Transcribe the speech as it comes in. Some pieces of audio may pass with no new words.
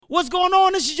What's going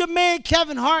on? This is your man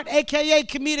Kevin Hart, a.k.a.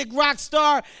 Comedic Rock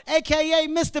Star, a.k.a.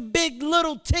 Mr. Big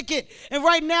Little Ticket. And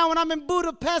right now when I'm in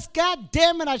Budapest, God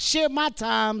damn it, I share my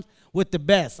time with the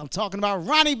best. I'm talking about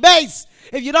Rony Bass.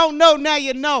 If you don't know, now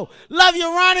you know. Love you,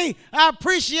 Rony. I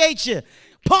appreciate you.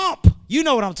 Pump. You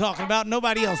know what I'm talking about.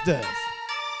 Nobody else does.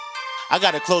 I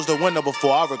gotta close the window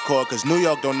before I record, cause New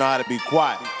York don't know how to be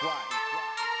quiet.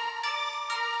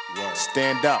 Word.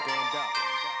 Stand up. Word.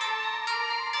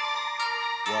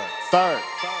 Third.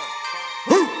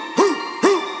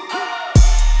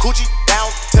 Coochie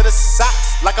down to the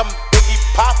socks like I'm Biggie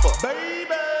Popper.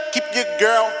 Baby. Keep your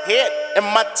girl head in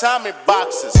my Tommy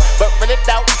boxes. But rent it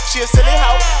out, she a silly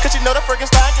hoe, cause she know the friggin'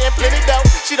 style getting plenty dough.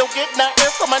 She don't get nothing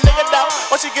from my nigga though.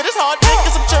 All she get is hard dick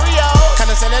and some Cheerios.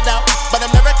 Kinda send it out, but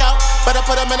I'm never out. But I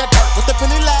put them in the dirt with the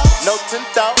penny low. No tint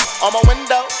though, on my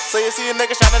window, so you see a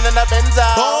nigga shining in the Benzo.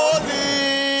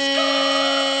 Holy.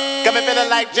 Got me feeling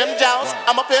like Jim Jones.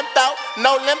 I'm a pimp though,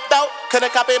 no limp though.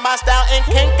 Couldn't copy my style in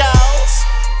Kinko's.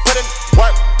 Put in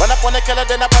work, run up on the killer,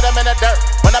 then I put him in the dirt.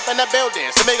 Run up in the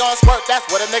building, so me gon' squirt. That's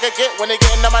what a nigga get when he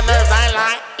getting on my nerves. I ain't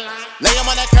lying. Lay him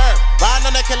on the curb, riding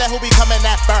on the killer who be coming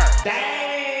that firm.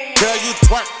 Girl, you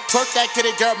twerk that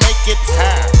kitty, girl, make it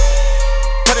turn.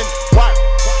 Put in work.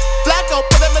 Flacco,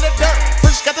 put him in the dirt.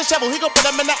 Fresh got the shovel, he gon' put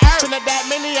him in the earth. Trinidad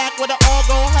maniac with it all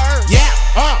gon' hurt. Yeah,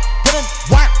 put in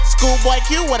work. Schoolboy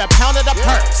Q with a pound of the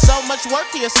perk. So much work,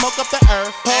 he'll smoke up the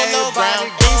earth. Polo ground,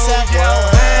 ASAP world.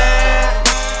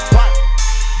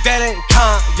 That ain't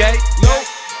Kanye, nope,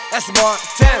 that's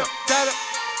Montana. A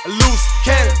loose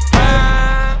cannon.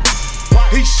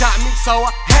 He shot me, so I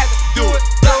had to do it.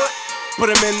 Put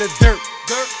him in the dirt,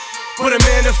 put him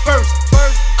in the first.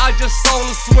 I just saw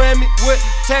her swimming with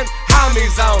 10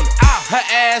 homies on it. Her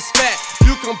ass fat,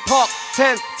 you can park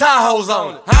 10 Tahoes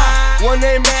on it. When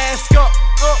they mask up,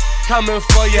 coming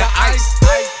for your ice.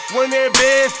 When they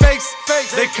big face,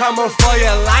 they coming for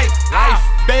your life.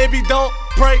 Baby, don't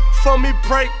pray for me,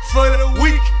 pray for the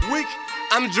weak.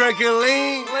 I'm drinking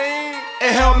lean,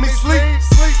 it help me sleep.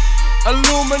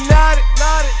 Illuminati,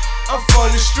 I'm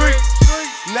from the streets.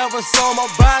 Never saw my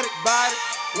body,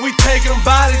 we taking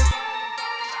bodies.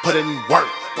 Put in work,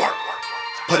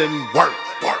 put in work,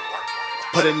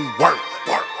 put in work,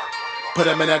 put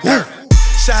him in that dirt.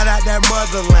 Shout out that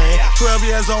motherland, 12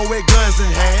 years old with guns in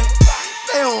hand.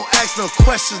 They don't ask no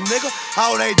questions, nigga.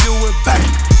 All they do is bang,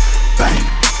 bang,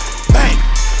 bang.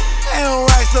 They don't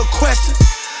ask no questions.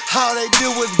 All they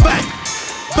do is bang,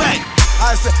 bang.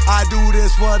 I said, I do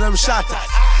this for them shotters.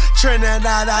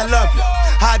 Trinidad, I love you.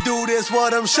 I do this for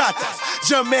them shotters.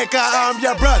 Jamaica, I'm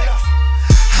your brother.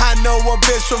 I know a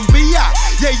bitch from VI.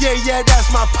 Yeah, that's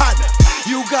my partner.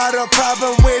 You got a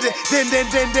problem with it, then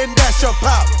that's your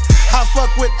problem. I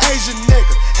fuck with Asian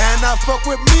niggas, and I fuck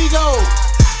with Migos.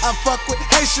 I fuck with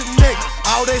Haitian niggas,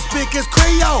 all they speak is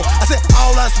Creole. I said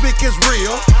all I speak is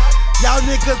real. Y'all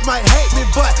niggas might hate me,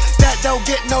 but that don't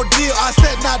get no deal. I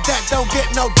said now that don't get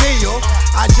no deal.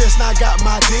 I just not got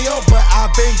my deal, but I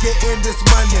been getting this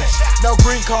money. No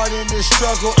green card in this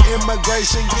struggle,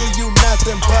 immigration give you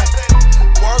nothing but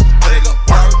work, nigga,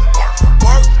 work,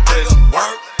 nigga,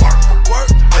 work,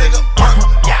 nigga, work.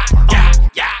 Yeah.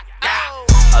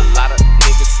 A lot of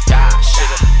niggas die.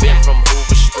 Should've been from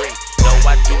Hoover Street. No,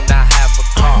 I do not have a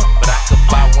car, but I could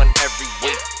buy one every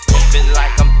week. Moving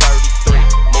like I'm 33,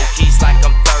 Mookie's like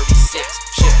I'm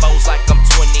 36, Shitbo's like I'm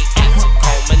 28.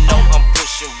 Tacoma, no, I'm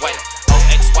pushing weight.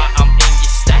 OXY, I'm in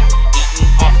your stack,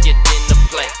 eating off your dinner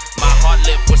plate. My heart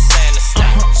live with Santa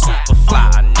stack. Super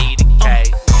fly, I need a K.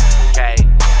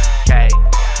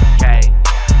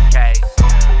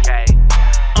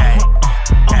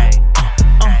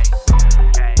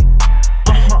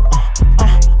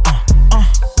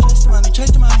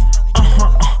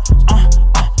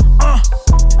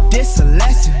 This a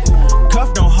lesson.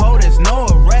 Cuff don't hold, there's no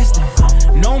arresting.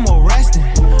 No more resting.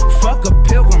 Fuck a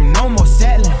pilgrim, no more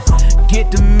settling.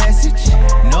 Get the message?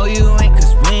 No, you ain't,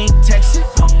 cause we ain't texting.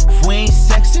 If we ain't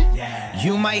sexing,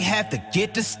 you might have to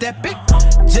get to stepping.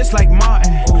 Just like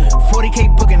Martin.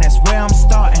 40K booking, that's where I'm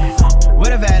starting.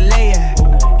 Where the valet at?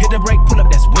 Hit the brake, pull up,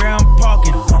 that's where I'm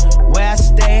parking. Where I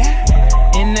stay at?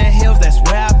 In the hills, that's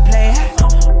where I play at.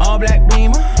 All black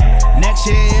Beamer. Next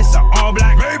year it's an all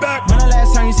black Maybach. When the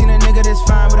last time you seen a nigga this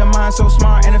fine with a mind so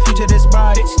smart and a future this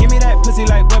bright? Bitch, give me that pussy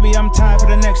like Webby, I'm tired for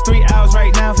the next 3 hours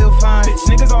right now, feel fine. Bitch,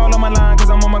 niggas all on my line cause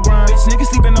I'm on my grind. Bitch, niggas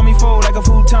sleeping on me full like a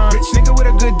futon. Bitch, nigga with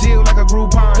a good deal like a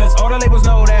Groupon. Cause all the labels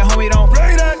know that homie don't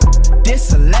play that.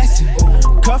 This a lesson.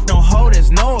 Cuff don't hold, there's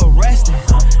no arresting.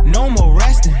 No more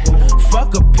resting.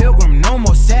 Fuck a pilgrim, no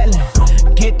more settling.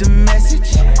 Get the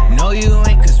message? No, you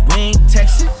ain't, cause we ain't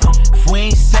texting. If we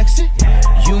ain't sexing,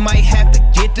 you might have to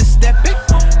get to stepping.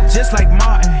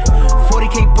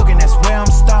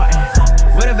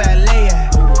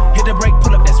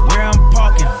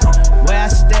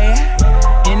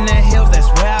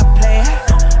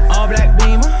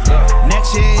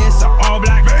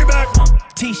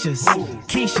 Keisha's,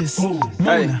 Keisha's,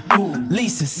 Mona,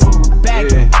 Lisa's,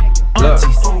 Bagel,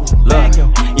 Aunties, Bagel.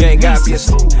 You ain't gotta be a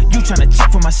You tryna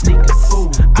check for my sneakers.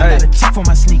 I gotta check for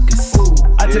my sneakers.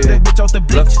 I took that bitch off the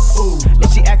bleachers.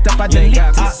 If she act up, I delete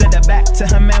it. Send her back to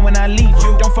her man when I leave.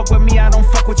 Don't fuck with me, I don't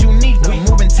fuck with you neither.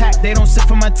 Moving tack, they don't sip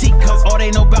for my tea. Cause all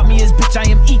they know about me is bitch,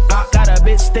 I am eat. Got a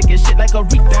bitch sticking shit like a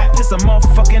reek. Piss them off,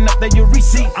 fucking up that you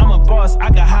receipt. I'm a boss, I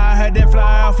can hire her, then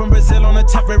fly out from Brazil on a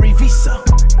temporary visa.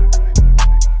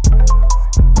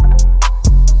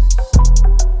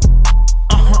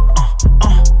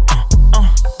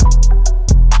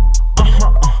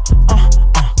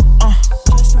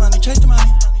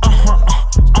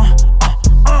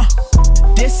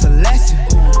 This a lesson.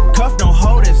 Cuff don't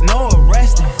hold, there's no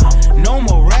arresting. No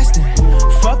more resting.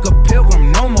 Fuck a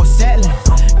pilgrim, no more settling.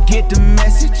 Get the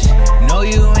message. No,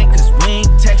 you ain't, cause we ain't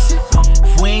texting.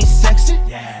 If we ain't sexing,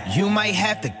 you might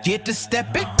have to get to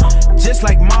stepping. Just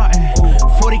like Martin.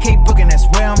 40K booking, that's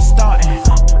where I'm starting.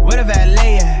 Where the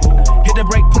valet at? Hit the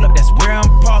brake, pull up, that's where I'm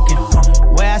parking.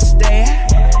 Where I stay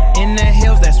at? In the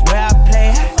hills, that's where I play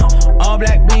at. All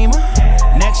black Beamer.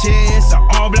 Next year it's an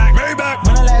all black Maybach.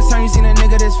 When the last time you seen a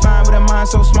nigga this fine with a mind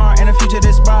so smart and a future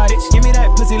this bright? Bitch, give me that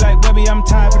pussy like Webby, I'm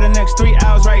tired for the next 3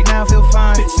 hours right now, feel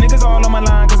fine. Bitch, niggas all on my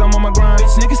line cause I'm on my grind.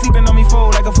 Bitch, niggas sleeping on me full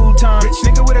like a futon. Bitch,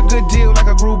 nigga with a good deal like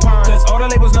a Groupon. Cause all the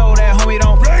labels know that homie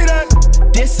don't play that.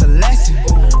 This a lesson.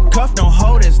 Cuff don't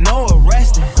hold, there's no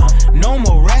arresting. No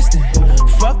more resting.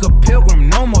 Fuck a pilgrim,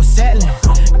 no more settling.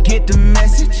 Get the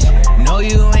message. No,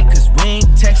 you ain't, cause we ain't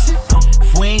texting.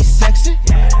 If we ain't sexing,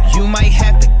 you might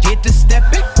have to get to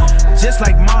stepping. Just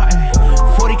like Martin.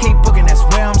 40K booking, that's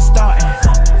where I'm starting.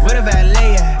 Where the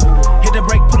valet at? Hit the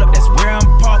brake, pull up, that's where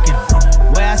I'm parking.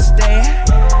 Where I stay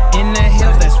at? In the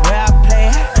hills, that's where I play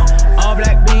at. All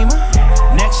black Beamer.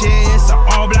 Next year it's an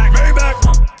all black Maybach.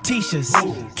 Tisha's,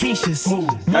 Keisha's,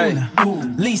 Mona,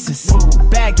 Lisa's,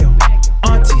 Bagel,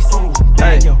 Aunties,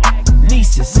 Bagel,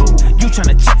 Nieces. You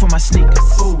tryna check for my sneakers.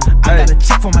 I gotta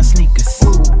check for my sneakers.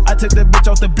 I took the bitch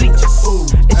off the bleachers.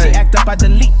 If she act up, I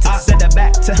delete it. Send her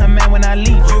back to her man when I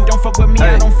leave. Don't fuck with me,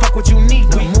 I don't fuck with you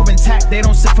neither. Moving tack, they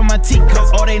don't sip for my tea.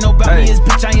 Cause all they know about me is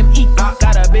bitch, I am eat.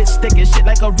 Got a bitch sticking shit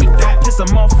like a reek. Piss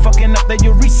them off, fucking up that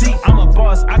you receipt. I'm a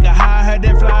boss, I can hire her,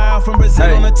 then fly out from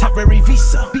Brazil on a temporary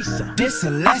visa. This a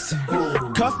lesson.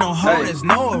 Cuff no hold, there's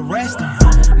no arresting.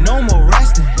 No more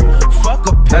resting. Fuck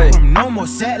a pilgrim, no more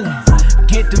settling.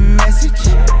 Get the message.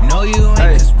 No, you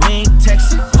ain't, cause we ain't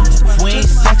texting. If we ain't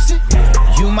sexing,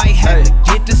 you might have to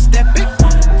get to stepping.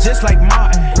 Just like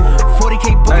Martin.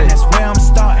 40K booking, that's where I'm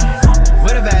starting.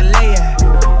 Where the valet at?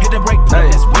 Hit the brake, pull up,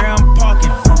 that's where I'm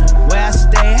parking. Where I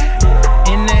stay at?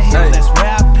 In the hills, that's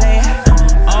where I play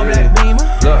at. All black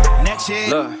Beamer. Next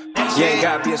year. You ain't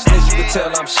gotta be a snitch, you can tell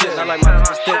I'm shit. I like my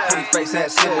bitches still pretty face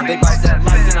ass shit. They bite that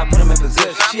life, then I put them in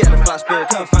position. She had a fly spirit,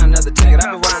 couldn't find another ticket. I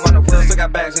been running around the world, still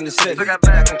got bags in the city. Think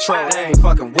I control, they ain't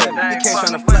fucking with me. He came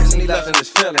tryna flex and he left in his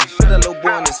feelings. Put that little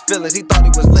boy in his feelings, he thought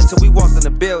he was lit till we walked in the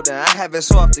building. I have it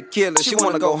so off to kill her, she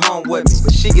wanna go home with me.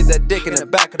 But she get that dick in the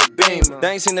back of the beam.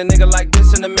 They ain't seen a nigga like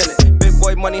this in a minute. Big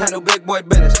boy money, handle big boy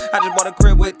business. I just bought a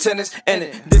crib with tennis in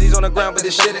it. Diddy's on the ground, but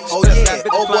this shit expensive. Oh yeah, got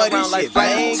bitches flying around like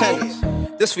flying tennis.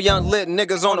 This for young lit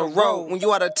niggas on the road. When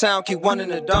you out of town, keep one in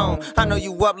the dome. I know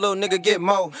you up, little nigga, get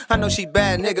mo. I know she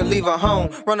bad, nigga, leave her home.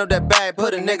 Run up that bag,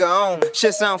 put a nigga on.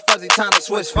 Shit sound fuzzy, time to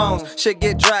switch phones. Shit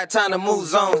get dry, time to move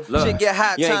zones. Shit get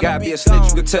hot, you time ain't gotta to be a snitch, snitch,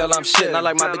 you can tell I'm shit. I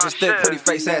like my bitches thick, pretty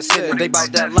face ass shit. They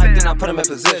bout that life, then I put them in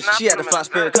position. She had a fly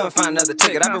spirit, couldn't find another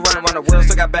ticket. I been running around the world,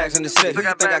 still got bags in the city. He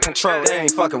think I control, they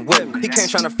ain't fucking with me. He came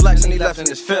tryna flex and he left in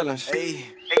his feelings. They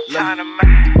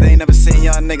ain't never seen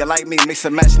young nigga like me. Mix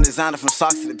and matching designer from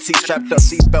socks to the tee. Strapped up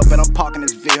seatbelt, but I'm parking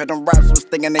this vehicle. Them rappers was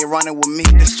thinking they running with me.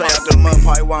 Just straight out the mud,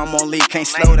 probably why I'm on lead. Can't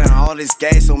slow down, all this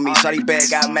gas on me. Shawty bag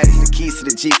got mad the keys to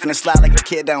the Jeep. Finna slide like a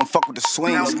kid down, fuck with the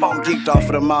swings. I'm geeked off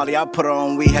of the molly, I put her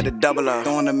on weed, had to double up.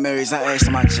 Throwing the Marys, I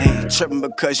asked my jeans. Tripping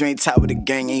because you ain't tight with the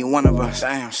gang, ain't one of us.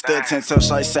 Damn, stood 10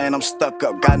 toes, shawty saying I'm stuck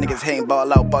up. Got niggas hating,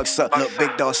 ball out, bucks up. Look,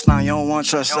 big dog slime, you don't want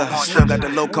trust us. Still got the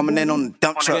low coming in on the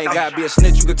dump truck. You ain't gotta be a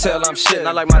snitch, you can tell I'm shit.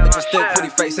 I like my bitches thick, pretty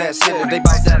face ass shit. They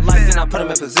bout that life, then I put them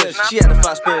in position. She had a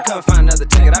fly spirit, couldn't find another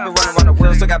ticket. I been running around the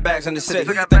world, still got bags in the city.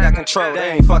 He think I control,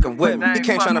 they ain't fucking with me. He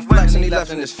came tryna flex and he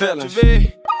left in his feelings.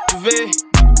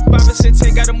 5%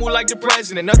 10, gotta move like the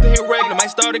president. Nothing here regular, might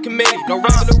start a committee. No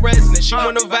regular resident. She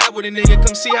wanna vibe with a nigga,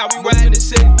 come see how we ride in the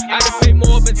city. I done pay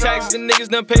more up in taxes than niggas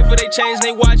done pay for they change,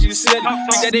 they watch you silly.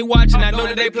 Think that they watching, I know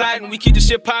that they plotting. We keep the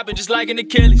shit poppin' just like an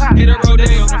Achilles. Hit a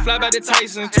rodeo, and fly back to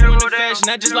Tyson. Two in the fashion,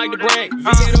 I just like the brand.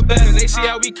 V8 or better, they see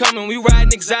how we coming. We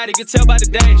riding exotic, can tell by the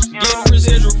dash. Getting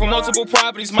residual from multiple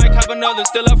properties, might cop another,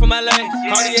 still up for my lane.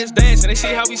 Cartier's dancing, they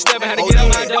see how we steppin', how to get out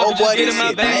my door, just get in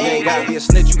my bag. I ain't gotta be a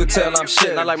snitch, you can tell I'm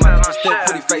shit. I like my niggas still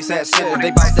pretty face ass shit. If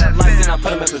they bite that life, then I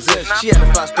put them in position. She had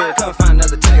to fly spirit, come find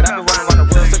another ticket. I been running around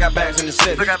the world, still got bags in the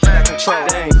city. Got control,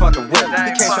 they ain't fucking with me.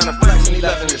 He can't tryna flex and he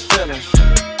left in his feelings.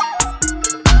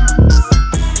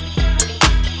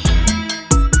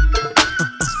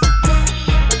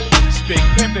 Big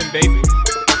pimpin', baby.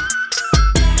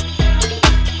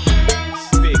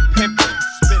 Big pimpin',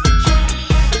 spinach.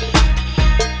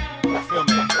 You feel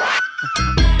me?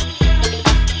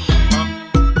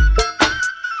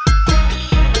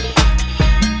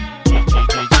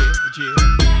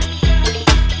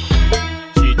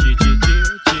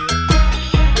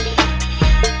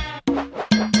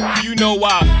 You know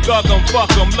I thug 'em, fuck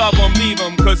 'em, love 'em, leave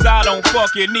 'em, cause I don't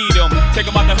fucking need 'em. Take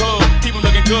 'em out the hood, keep 'em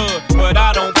looking good, but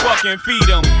I don't fucking feed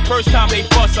 'em. First time they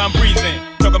fuss, I'm breezing.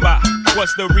 Talking about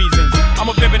what's the reasons. I'm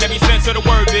a pimpin' every sense of the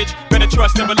word, bitch. Better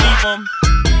trust and believe 'em.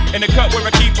 In the cut where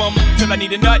I keep 'em, till I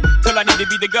need a nut, till I need to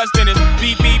be the guts, then it's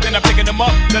beep beep, and I'm picking 'em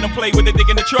up, let 'em play with the dick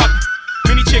in the truck.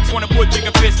 Many chicks wanna put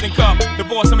chicken fist in cup,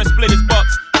 divorce 'em and split his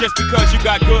bucks. Just because you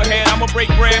got good head, I'ma break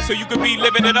bread so you could be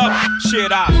living it up.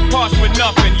 Shit, I pass with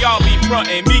nothing, y'all be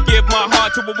frontin'. Me give my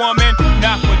heart to a woman,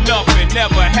 not for nothing,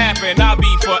 never happen. I'll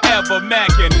be forever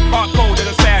mackin', hard coded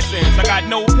assassins. I got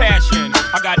no passion,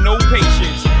 I got no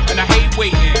patience, and I hate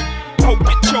waiting. Hope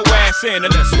get your ass in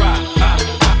and let's ride.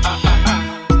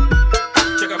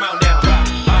 Check 'em out now. Yeah.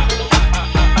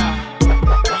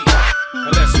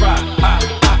 Let's ride.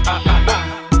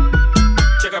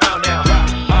 Check 'em out now.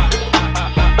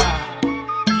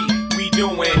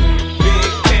 Doing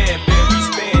big pimpin', we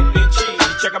spendin' cheese.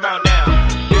 Check 'em out now.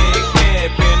 Big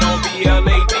pimpin' on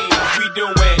VOL.6. We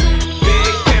doing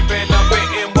big pimpin' up in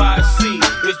NYC.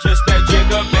 It's just that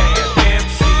jigger man,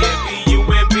 MC and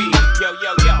BUMB. Yo,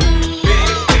 yo, yo.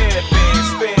 Big pimpin',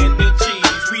 spendin'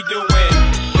 cheese. We doing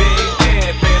big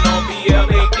pimpin' on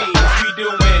VOL.6. We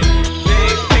doing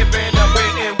big pimpin' up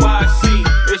in NYC.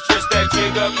 It's just that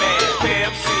jigger man,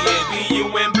 MC and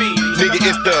BUMB. Nigga,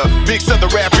 it's the big southern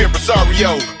rap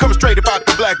impresario. Coming straight about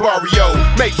the black barrio.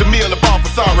 Makes a meal up off a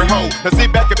sorry hoe. Now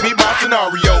sit back and be my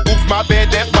scenario. Oops, my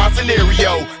bad, that's my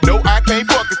scenario. No, I can't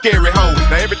fuck a scary hoe.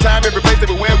 Now every time, every place,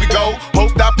 everywhere we go,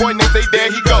 hoes stop pointing and say,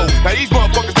 there he go. Now these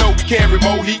motherfuckers know we carry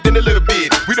more heat than a little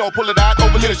bit. We don't pull it out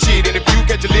over little shit. And if you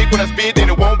catch a lick when I spit, then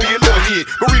it won't be a little hit.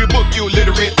 Go read a book, you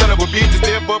illiterate son of a bitch, and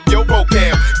step up your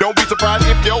vocab. Don't be surprised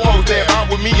if your hoes stab out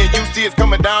with me and you see it's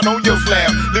coming down on your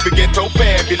slab. Living ghetto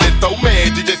fabulous, so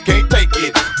mad you just can't take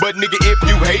it. But nigga, if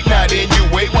you hate, now then you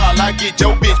wait while I get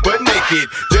your bitch butt naked.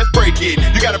 Just break it.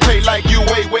 You gotta pay like you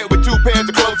way wet with 2 pairs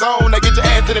of clothes on. Now get your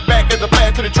ass in the back as a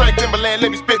blast to the track. Timberland,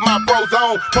 let me spit my pros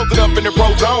on. Posted up in the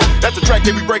pro zone. That's the track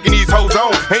that we breaking these hoes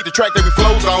on. Ain't the track that we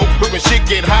flows on. But when shit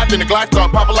get hot, then the glide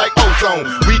start popping like ozone.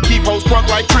 We keep hoes crunk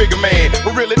like Trigger Man.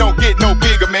 We really don't get no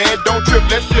bigger, man. Don't trip,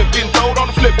 let's slip, getting throwed on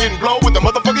the flip, getting blow with the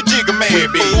motherfucking jigger man. We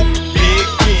be big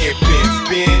pimpin',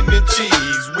 spinning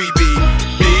cheese. We be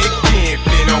big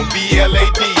pimpin' on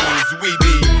BLADs. We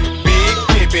be big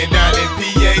pimpin' down in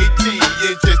PAT.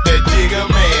 It's just that jigger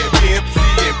man, Pimp C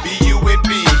and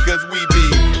BUNB. Cause we be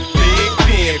big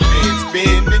pimpin',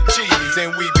 spinning cheese.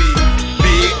 And we be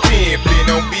big pimpin'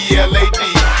 on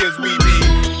BLADs. Cause we be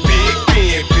big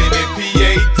pimpin' in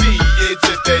PAT. It's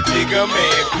just that jigger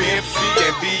man, Pimp C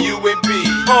and BUNB.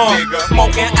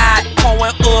 Smoking out,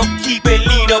 pouring up, keep it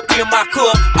lean up in my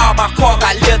cup. All my car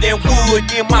got leather and wood,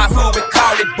 in my hood we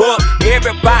call it buck.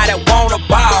 Everybody wanna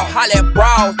ball, holla at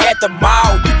brawls at the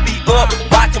mall. You be up,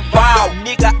 watching ball,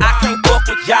 nigga, I can't fuck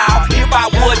with y'all. If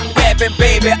I wasn't rapping,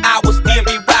 baby, I would still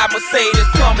be riding Mercedes,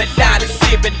 coming down and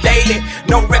sipping daily.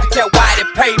 No record tell why they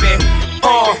pay me.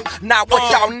 Now what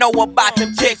y'all know about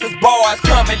them Texas boys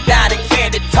coming down in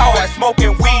candy toys,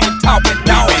 smoking weed and talking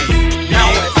noise.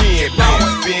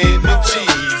 Spinning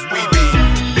cheese, we be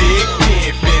big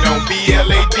pimpin' on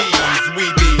BLADs. We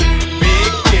be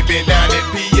big pimpin' down at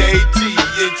PAT.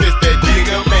 It's just that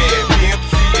jigger man, Pimp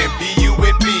C and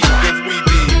BUNB. Cause we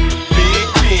be big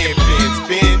pimpin',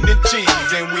 spinning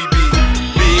cheese. And we be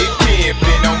big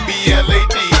pimpin' on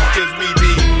BLADs. Cause we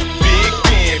be big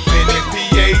pimpin' and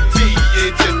PAT.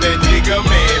 It's just that jigger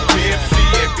man, Pimp C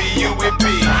and BUNB.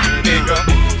 Nigga.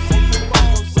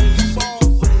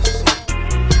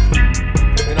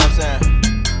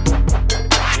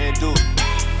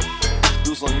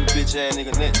 bitch ass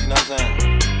nigga next, you know what I'm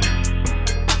saying?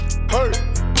 Hey.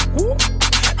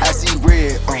 I see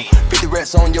red, 50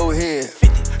 rats on your head.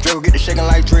 Draco get the shaking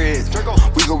like dreads.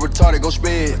 We go retarded, go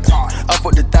spread. I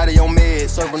put the thotty on meds.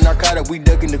 Serving narcotic, we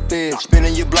ducking the feds.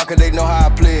 Spinning your blocker, they know how I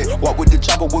play it. Walk with the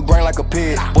chopper, with brain like a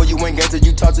pig. Boy, you ain't gangster,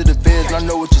 you talk to the feds. And I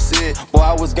know what you said. Boy,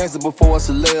 I was gangster before I was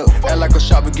a celeb. Act like a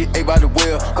shopper, get ate by the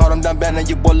well. Caught him down bad, now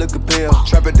your boy look a pale.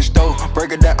 Trap at the stove,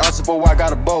 break it down honest before I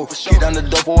got a bow. Get down the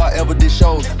door before I ever did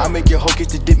shows. I make your hoe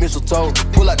kiss the dip mistletoe.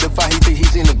 Pull out the fight, he think he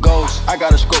seen the ghost. I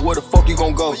got a scope, where the fuck you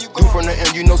gon' go? Do from the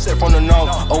end, you know set from the nose.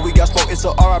 Oh, we got smoke, it's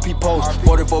a RIP post.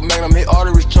 44 Magnum, hit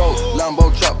arteries choke.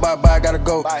 Lambo truck, bye, gotta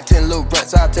go. 10 little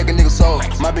rats, I take a nigga soul.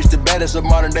 My bitch the baddest of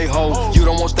modern day hoes. You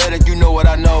don't want static, you know what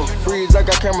I know. Freeze, I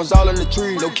got cameras all in the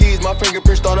trees. No keys, my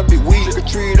fingerprints start a big weed. Trick or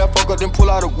treat, I fuck up then pull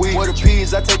out a weed. Where the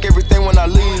peas, I take everything when I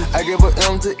leave. I give a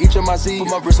M to each of my Z's. Put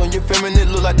my wrist on your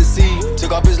feminine, look like the sea.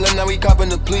 Took off his limb, now we copping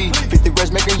the plea. 50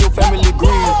 rest making your family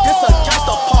grieve. This a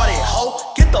gangsta party, ho.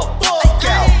 Get the fuck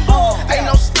out. Ain't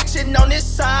no stitching on this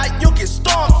side, you get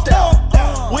stomped out.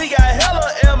 We got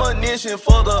hella ammunition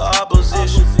for the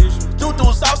opposition.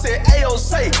 Doo-doo sauce at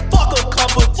AOC, fuck a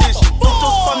competition.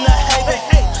 Doo-doo's from the haven,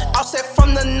 offset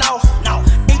from the north.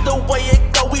 Either way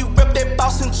it go, we rip that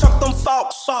boss and chunk them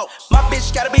folks. My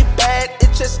bitch gotta be bad,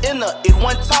 it just in her, it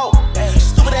one talk.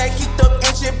 Stupid ass geeked up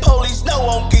engine, police know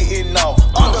I'm getting off.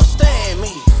 Understand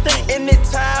me.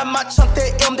 Anytime I chunk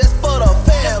that M, that's for the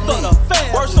family.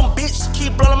 Word some bitch,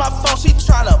 keep blowing my phone, she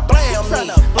tryna blame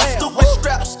me. I'm stupid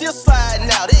strapped, still sliding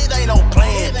out, it ain't no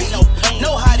plan B.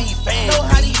 Know how these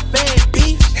fans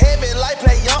be. Heavy life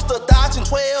play youngster, dodging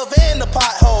 12 in the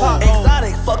pothole.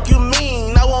 Exotic, fuck you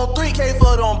mean, I want 3K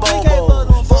for them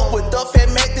bobos. Fuck with the fat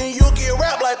Mac, then you get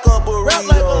wrapped like a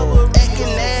burrito.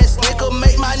 Acting ass nigga,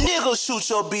 make my nigga shoot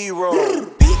your B-roll.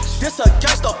 This a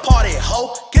gangsta party,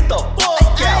 ho. Get the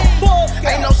fuck out.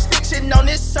 Ain't no stitching on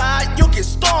this side, you get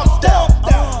stomped out.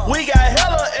 We got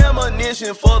hella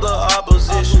ammunition for the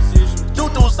opposition.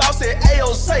 Doo-doo sauce at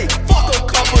AOC, fuck a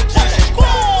competition.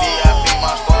 VIP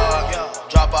my squad,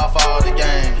 drop off all the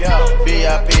game.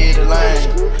 VIP the lane,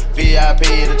 VIP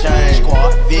the chain.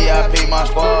 VIP my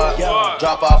squad,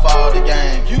 drop off all the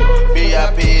game.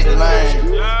 VIP the lane,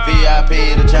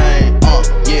 VIP the chain.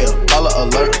 Yeah, color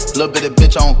alert. Little bit of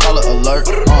bitch on color alert.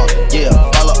 Yeah,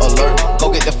 color alert.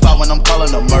 Go get the file when I'm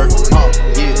calling a murk.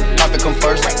 Yeah, profit come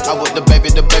first. I with the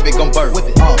baby gon' birth.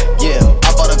 Yeah,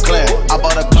 I bought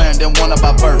a clan, then one of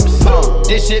my birds.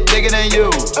 This shit bigger than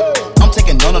you. I'm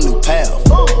taking on a new path.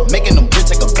 Making them bitch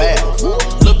take a bath.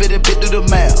 Little bit of bit through the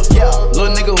mouth.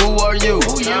 Little nigga, who are you?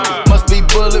 Must be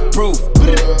bulletproof.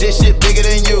 This shit bigger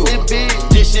than you.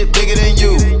 This shit bigger than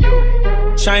you.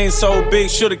 Chain so big,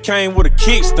 shoulda came with a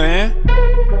kickstand.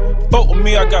 Fuck with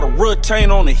me, I got a retain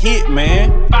on the hit,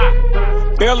 man.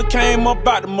 Barely came up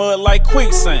out the mud like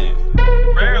quicksand.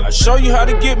 I show you how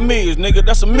to get meals, nigga,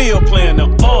 that's a meal plan now.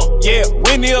 Yeah,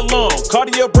 Rony alone,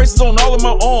 Cartier braces on all of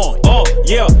my arm.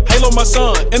 Yeah, Halo my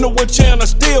son, in the wood chair and I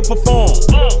still perform.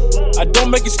 I don't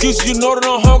make excuses, you know that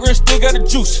I'm hungry and still got the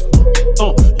juice.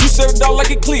 You set it out like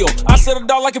a Clio, I set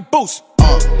it out like a Boost.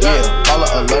 Yeah, color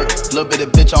alert. Little bit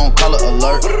of bitch on color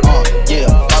alert. Yeah,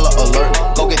 color alert.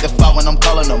 Go get the file when I'm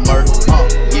calling a murk.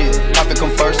 Yeah, profit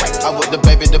come first. I with the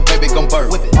baby gon'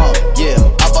 birth. Yeah,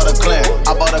 I bought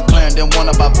a clan, then one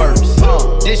of my birds.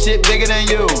 This shit bigger than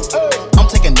you. I'm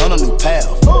taking on a new path.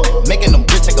 Making them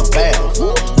bitch take a bath.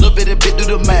 Little bit of bit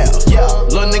through the mouth.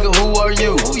 Little nigga, who are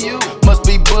you? Must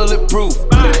be bulletproof.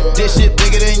 This shit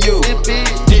bigger than you.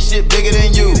 This shit bigger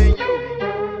than you.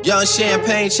 Young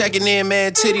Champagne checking in,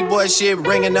 man. Titty boy shit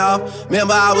ringing off.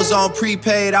 Remember I was on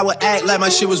prepaid, I would act like my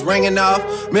shit was ringing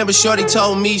off. Remember Shorty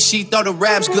told me she thought the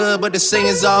rap's good, but the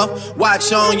singing's off.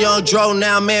 Watch on Young Dro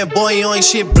now, man. Boy, you ain't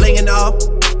shit blinging off.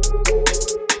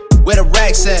 Where the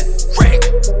racks at?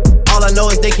 All I know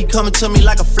is they keep coming to me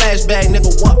like a flashback, nigga.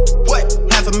 What?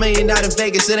 $500,000 out in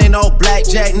Vegas, it ain't no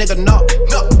blackjack, nigga. No.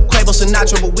 Quavo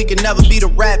Sinatra, but we can never be the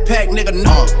Rat Pack, nigga.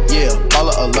 No. Yeah,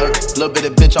 color alert. Little bit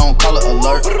of bitch on color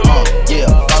alert. Yeah,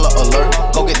 color alert.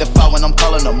 Go get the file when I'm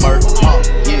calling a murk.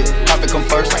 Yeah, profit come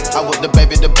first. I with the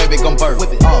baby gon' birth.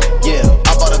 Yeah,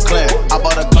 I bought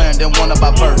a clan, then one of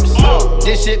my birds.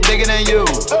 This shit bigger than you.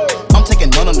 I'm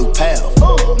taking on a new path.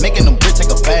 Making them bitch take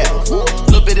a bath.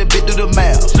 Little bit of bit through the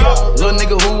mouth. Little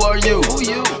nigga, who are you?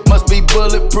 Must be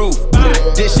bulletproof.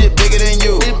 This shit bigger than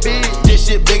you. This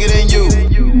shit bigger than you.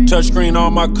 Touchscreen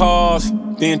on my cars,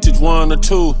 vintage 1 or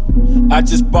 2. I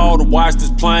just bought a watch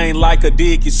that's plain like a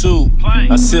Dickie suit.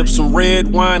 I sipped some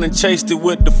red wine and chased it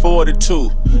with the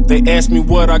 42. They asked me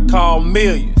what I call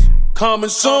millions. Coming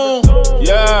soon,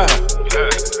 yeah.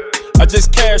 I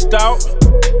just cashed out.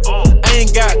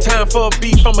 ain't got time for a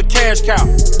beef, I'm a cash cow.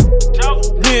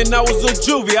 When I was a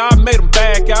juvie, I made him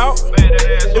back out.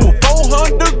 It was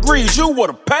 400 degrees, you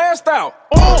would've passed out.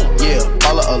 Yeah,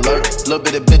 follow alert. Little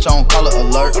bitty bitch on color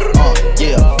alert.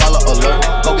 Yeah, follow alert.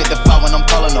 Go get the file when I'm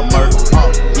calling a murk.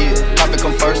 Yeah, profit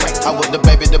come first. I with the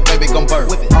baby gon'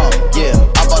 birth. Yeah,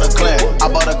 I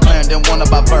bought a clan, then one of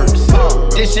my verse.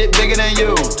 This shit bigger than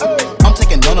you. I'm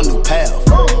taking on a new path.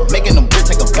 Making them bitch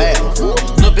take a bath.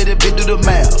 Little bitty bitch do the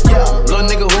math. Little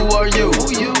nigga, who are you?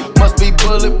 Must be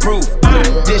bulletproof.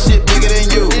 This shit bigger than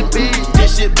you.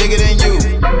 This shit bigger than you.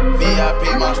 VIP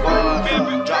my squad.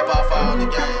 Drop off all the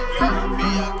game.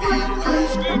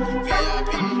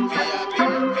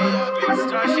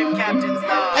 Starship Captain's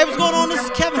Love. Hey, what's going on? This is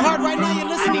Kevin Hart. Right now you're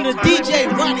listening to DJ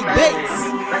Rony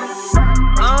Bass.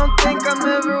 I don't think I'm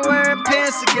ever wearing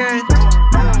pants again.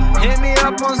 Hit me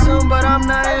up on Zoom, but I'm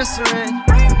not answering.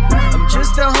 I'm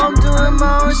just at home doing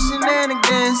my own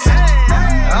shenanigans.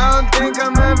 I don't think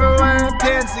I'm ever wearing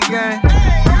pants again.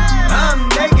 I'm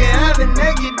naked, having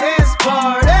naked dance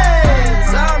parties.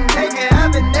 I'm naked,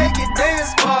 having naked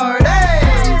dance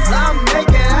parties. I'm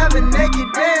naked, having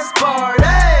naked dance parties.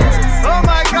 Oh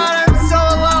my God, I'm so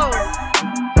alone.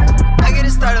 I get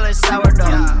it started like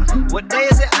sourdough. What day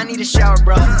is it? I need a shower,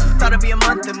 bro. Thought it'd be a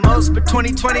month at most, but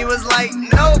 2020 was like,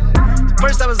 nope.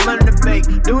 First I was learning to bake,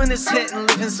 doing this hit and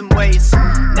lifting some weights.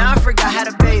 Now I forgot how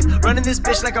to bathe, running this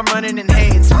bitch like I'm running in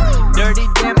Hades. Dirty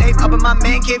damn ape, up in my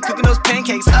man cave, cooking those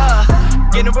pancakes.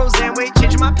 Getting a Roseanne weight,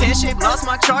 changing my pan shape, lost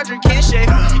my charger, can't shave.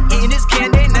 Eating this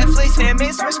candy, Netflix,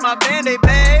 handmade, switch my band-aid,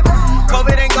 babe.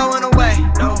 COVID ain't going away,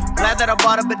 no, glad that I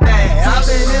bought a bidet. I've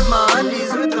been in my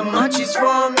undies with the munchies for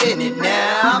a minute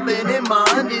now. I've been in my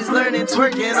undies, learning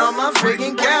twerking on my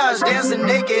freaking couch, dancing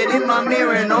naked in my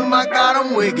mirror, and oh my God,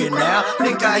 I'm wicked now.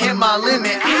 Think I hit my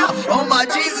limit, ow, oh my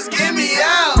Jesus, get me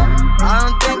out. I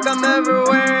don't think I'm ever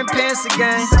wearing pants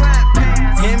again.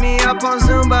 Hit me up on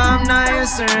Zoom, but I'm not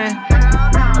answering.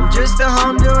 I'm just at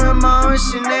home doing my own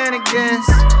shenanigans.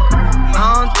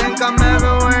 I don't think I'm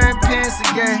ever wearing pants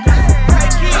again.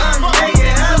 I'm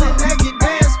naked, having naked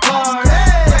dance parties.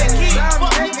 I'm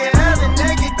naked, having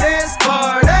naked dance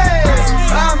parties.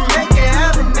 I'm naked,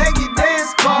 having naked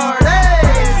dance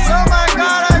parties. Oh my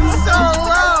God, I'm so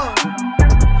alone.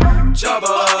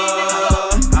 Jabba,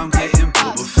 I'm getting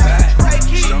booba fat.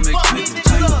 Stomach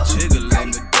jiggle, jiggle like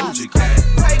the Doja Cat.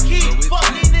 Take heat, fuck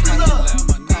these niggas up.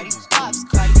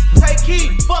 Take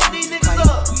heat, fuck these niggas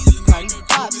up.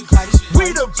 We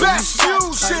the best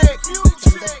music.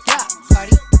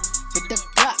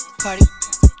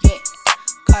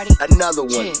 Another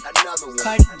one.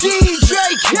 DJ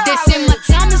Khaled. They say my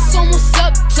time is almost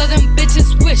up, so them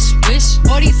bitches wish.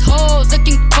 All these hoes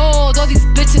looking cold, all these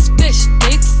bitches fish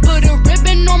dicks. Put a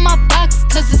ribbon on my box,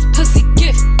 cause it's pussy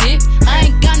gifted. I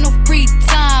ain't got no free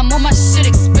time, all my shit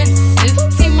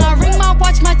expensive. See my ring, my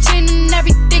watch, my chain, and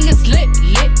everything is lit.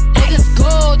 All this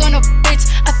gold on a bitch,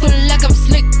 I feel like I'm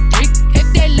slick Rick.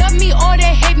 If they love me or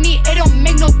they hate me, it don't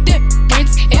make no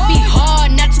difference. It be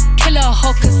hard not to kill a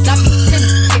hoe, cause I be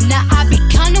tempted. Now I be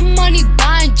counting money,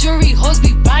 buying jewelry, hoes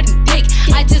be riding dick.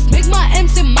 I just make my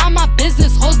M's and mind my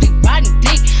business, hoes be riding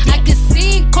dick. I can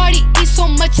see Cardi eat so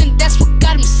much and that's what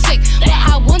got him sick. But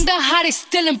I wonder how they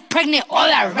still impregnate all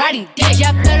that riding dick.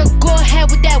 Y'all better go ahead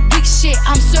with that weak shit.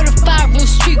 I'm certified real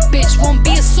street bitch. Won't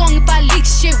be a song if I leak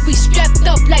shit. We strapped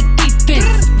up like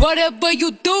defense. Whatever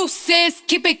you do, sis,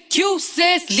 keep it cute,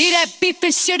 sis. Leave that beef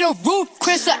and shit on roof,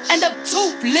 Chris, I end up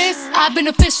toothless. I've been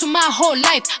official my whole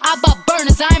life. I bought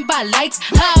burners, I ain't buy lights.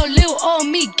 How little old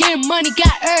me getting money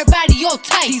got everybody all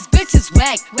tight. These bitches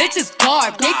whack, bitches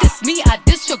garb. They diss me, I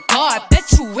disregard.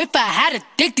 Bet you if I had a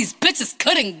dick, these bitches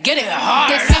couldn't get it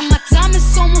hard. They say my time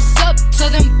is almost up, so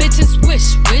them bitches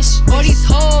wish. All these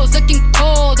hoes looking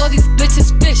cold, all these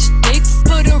bitches fish dicks.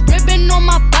 Put a ribbon on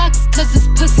my box, cause it's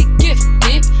pussy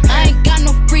gifted. I ain't got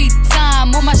no free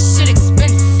time, all my shit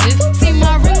expensive. See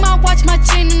my ring, my watch, my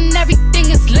chain, and everything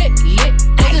is lit.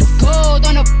 All this gold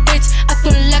on a bitch, I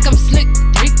feel like I'm slick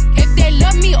Rick. If they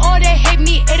love me or they hate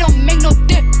me, it don't make no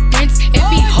difference. It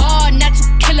be hard not to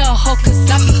kill a hoe,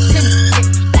 cause I be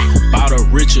tempted. Bought a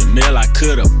richer meal, I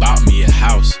could've bought me a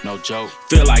house. No joke.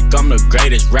 Feel like I'm the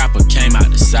greatest rapper, came out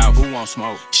the south. Who want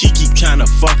smoke? She keep tryna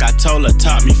fuck, I told her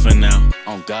top me for now.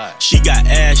 On God. She got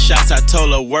ass shots, I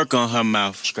told her work on her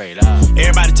mouth. Straight up.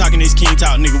 Everybody talking this king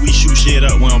talk, nigga, we shoot shit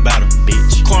up, we don't battle.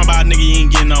 Bitch. Cornball nigga, you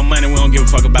ain't getting no money, we don't give a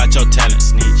fuck about your talent.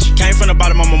 Snitch. Came from the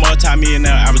bottom, I'm a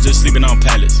multi-millionaire, I was just sleeping on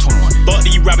pallets. 21. Fuck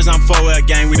these rappers, I'm 4L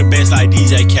gang, we the best like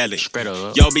DJ Khaled.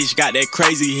 Yo, bitch got that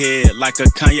crazy head like a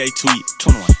Kanye tweet.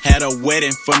 21. Had a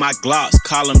wedding for my Glocks,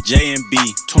 call them J and B.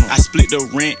 21. I split the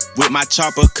rent with my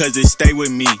chopper cause it stay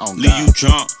with me. Oh, Leave you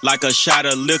drunk like a shot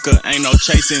of liquor, ain't no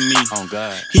chasing me. Oh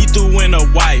God. He threw in a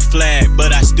white flag,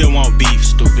 but I still want beef.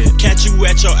 Stupid. Catch you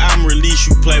at your album release,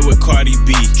 you play with Cardi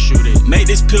B. Shoot it. Make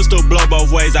this pistol blow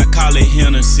both ways, I call it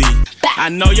Hennessy. I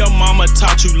know your mama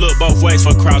taught you look both ways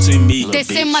for crossing me. They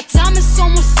say my time is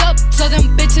almost up, so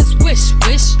them bitches wish.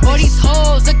 All these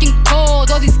hoes looking cold,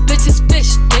 all these bitches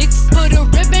fish dicks. Put a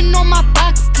ribbon on my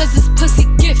box, cause this pussy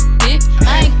gifted.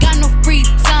 I ain't got no free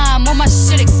time, all my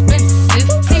shit expensive.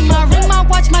 See my ring, my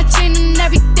watch, my chain, and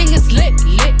everything is lit.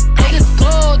 Put this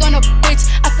gold on a bitch,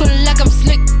 I feel like I'm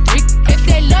slick Rick. If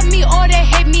they love me or they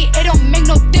hate me, it don't make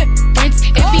no difference.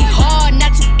 It be hard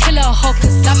not to kill a hoe,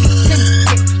 cause I be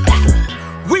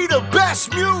tempted. We the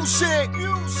best music.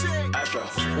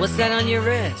 What's that on your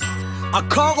wrist? I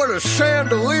call it a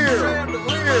chandelier.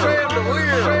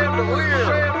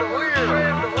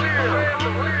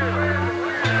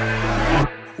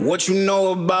 What you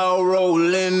know about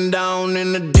rolling down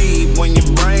in the deep? When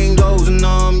your brain goes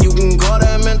numb, you can call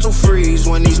that mental freeze.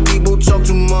 When these people talk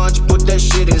too much, put that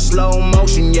shit in slow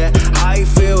motion. Yeah, I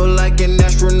feel like an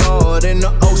astronaut in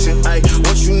the ocean. Ay,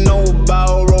 what you know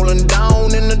about rolling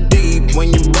down in the deep?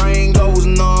 When your brain goes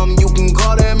numb, you can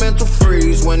call that mental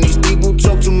freeze. When these people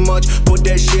talk too much, put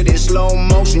that shit in slow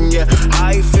motion. Yeah,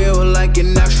 I feel like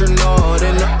an astronaut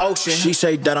in the ocean. She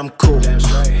say that I'm cool.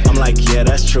 I'm like, yeah,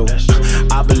 that's true.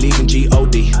 I believe in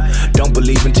G-O-D, don't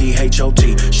believe in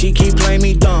T-H-O-T. She keep playing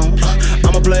me dumb,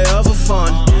 I'm a player for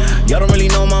fun. Y'all don't really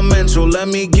know my mental, let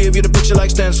me give you the picture like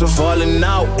stencil. Falling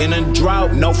out in a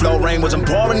drought, no flow, rain wasn't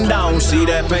pouring down. See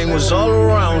that pain was all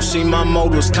around, see my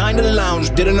mode was kinda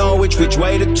lounge. Didn't know which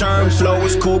way to turn, flow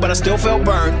was cool but I still felt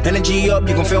burned. Energy up,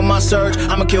 you can feel my surge,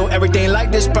 I'ma kill everything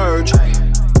like this purge.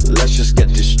 Let's just get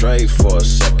this straight for a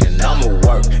second. I'ma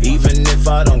work, even if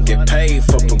I don't get paid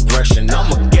for progression.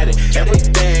 I'ma get it.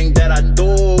 Everything that I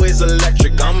do is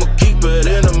electric. I'ma keep it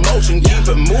in motion, keep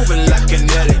it moving like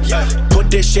kinetic. Put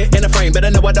this shit in a frame,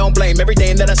 better know I don't blame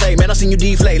everything that I say. Man, I seen you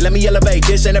deflate. Let me elevate.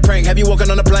 This ain't a prank. Have you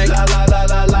walking on a plane?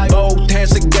 Both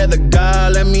hands together,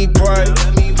 God, let me pray.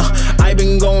 I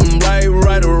been going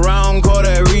right around, call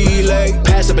that relay.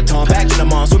 Pass the baton, back in the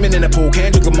mall, swimming in the pool,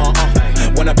 can't drink them all.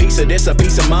 Want a piece of this, a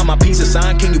piece of mine, my piece of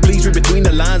sign. Can you please read between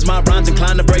the lines? My rhymes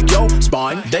inclined to break your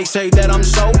spine. They say that I'm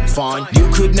so fine, you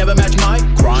could never match my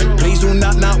grind. Please do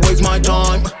not waste my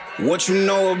time. What you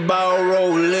know about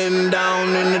rolling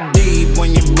down in the deep?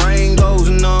 When your brain goes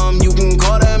numb, you can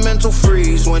call that mental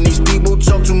freeze. When these people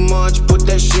talk too much, put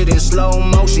that shit in slow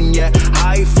motion. Yeah,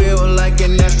 I feel like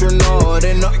an astronaut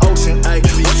in the ocean. Ay,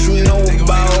 what you know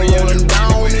about rolling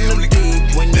down in the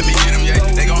deep? When let me get them, yeah,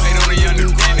 they gon' hate on the yonder.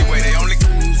 Anyway, they only.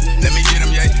 Let me get them,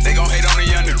 yeah, they gon' hate on the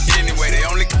yonder. Anyway, they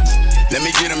only. Let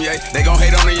me get them, yeah, they gon'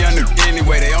 hate on the yonder.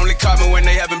 Anyway, they only call me when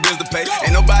they having bills to pay.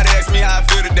 Ain't nobody ask me how I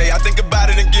feel today. I think about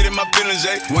it and get in my feelings,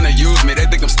 yeah. When they use me, they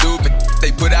think I'm stupid.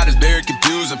 They put out is very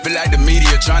confusing. Feel like the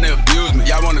media trying to abuse me.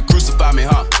 Y'all wanna crucify me,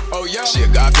 huh? Oh yeah. She a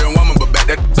God-fearing woman, but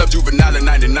back that up juvenile in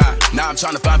 99. Now I'm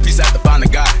trying to find peace after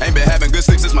finding God. Ain't been having good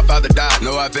sleep since my father died.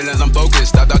 No hard feelings, I'm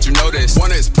focused. I thought you know this.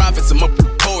 One of his prophets, I'm a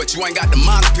poet. You ain't got the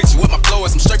mind to picture what my flow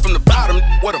is. I'm straight from the bottom,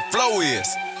 what a flow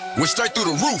is. Went straight through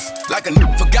the roof, like a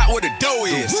forgot what the dough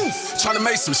is. Tryna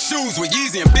make some shoes with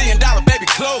Yeezy and $1 billion baby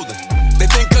clothing. They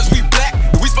think cause we black,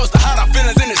 we supposed to hide our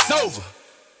feelings and it's over.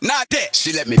 Not that.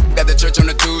 She let me at the church on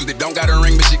a Tuesday. Don't got a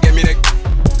ring, but she gave me that.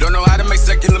 Don't know how to make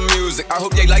secular music. I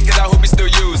hope they like it, I hope you still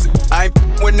use it. I ain't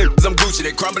with niggas, I'm Gucci.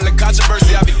 They crumbling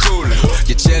controversy, I be coolin'.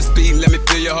 Your chest beating, let me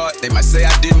feel your heart. They might say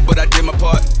I didn't, but I did my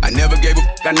part. I never gave a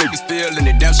f***, I niggas feel. And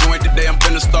they damn sure ain't the day I'm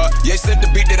finna start. Yeah, said the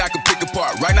beat that I could pick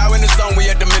apart. Right now in the song, we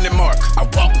at the minute mark. I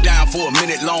walk down for a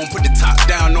minute long, put the top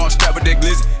down, no I'm strapped with that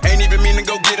glizzy. Ain't even mean to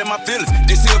go get in my feelings.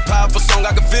 This here a powerful song,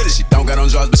 I can feel it. She don't got on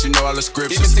drawers, but she know all the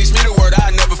scriptures. Even teach me the word, I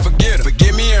never forget her.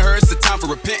 Forgive me and her, it's the time for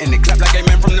repenting. They clap like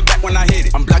amen from the back when I hit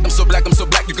it. I'm black, I'm so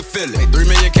black, you can feel it. Hey, 3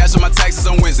 million cash on my taxes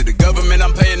on Wednesday. The government,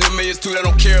 I'm paying them millions too. They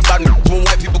don't care about me when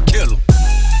white people kill them.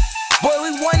 Boy,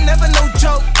 we won, never no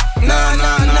joke.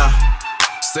 Nah.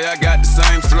 Say I got the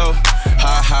same flow.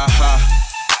 Ha ha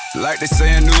ha. Like they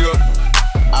say in New York.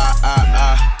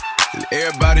 And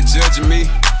everybody judging me.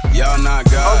 Y'all not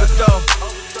God. Overthrow.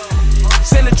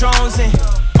 Send the drones in.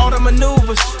 All the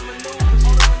maneuvers.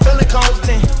 Feeling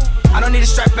confident. I don't need a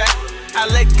strap back. I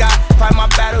let God fight my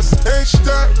battles. Ain't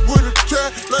stuck with a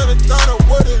cat, let it down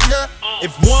with it, yeah.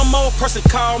 If one more person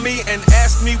call me and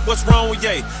ask me what's wrong with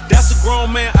Ye, that's a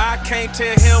grown man, I can't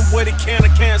tell him what he can or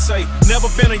can't say. Never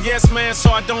been a yes man, so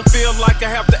I don't feel like I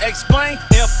have to explain.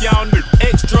 F y'all new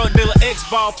ex-drug dealer,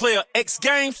 ex-ball player,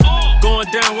 ex-games. Going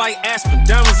down like Aspen,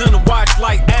 diamonds in the watch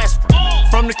like aspirin.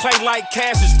 From the clay like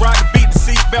Cassius, ride the beat, the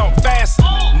seatbelt fasten.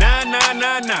 Nah,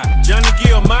 Johnny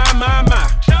Gill, my.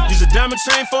 Use a diamond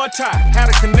chain for a tie, had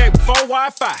to connect before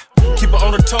Wi-Fi. Keep her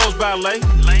on her toes, ballet.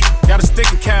 Got a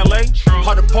stick in Calais.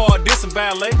 Hard to part this and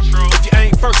ballet. If you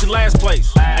ain't first, you last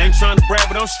place. I ain't trying to brag,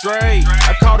 but I'm straight.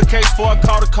 I call the case before I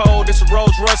call the code. It's a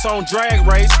Rolls Royce on drag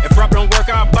race. If rap don't work,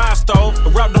 I'll buy a stove.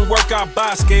 If rap don't work, I'll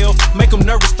buy a scale. Make them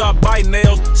nervous, start biting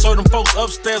nails. So them folks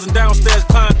upstairs and downstairs,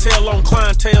 clientele on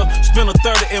clientele. Spend a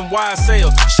 30 in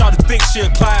YSL. Shot a thick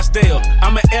shit, Clydesdale.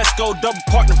 I'm an Esco, double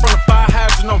parked in front of fire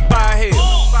hydrant on fire hill.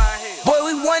 Boy,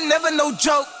 we won, never no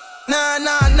joke. Nah.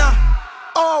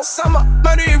 All summer,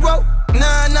 murder they wrote.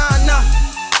 Nah.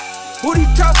 Who they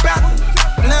talk about?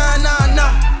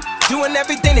 Nah. Doing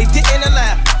everything they didn't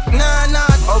allow. Nah.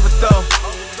 Overthrow.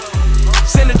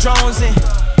 Send the drones in.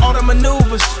 All the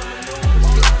maneuvers.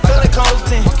 Feel it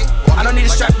coasting. I don't need a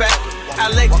strap back. I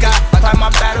let God fight my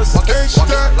battles. Walk it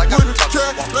like a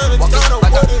talk. Walk it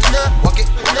like a talk. Walk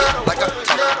it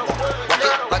like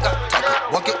a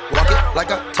talk. Walk it like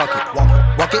a talk.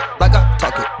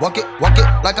 Walk it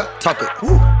like a talk.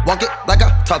 Walk it like a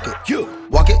talk.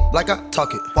 Walk it like a talk.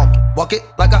 Walk it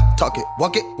like a talk.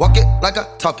 Walk it like a talk. Walk it like a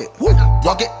talk.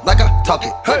 Walk it like a talk.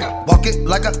 Hey, walk it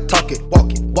like a talk.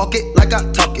 Walk it like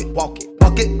a talk.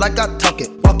 Walk it like a talk.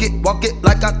 Walk it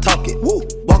like a talk.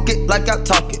 Walk it like a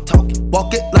talk.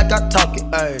 Walk it like I talk it.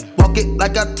 Walk it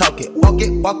like I talk it. Walk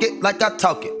it like I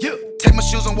talk it. Take my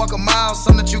shoes and walk a mile,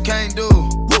 something that you can't do.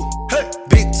 Hey.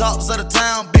 Big talks of the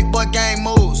town, big boy gang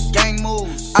moves.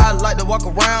 I like to walk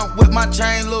around with my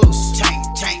chain loose. Chain.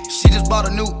 She just bought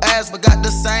a new ass, but got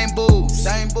the same boobs.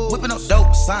 Whipping up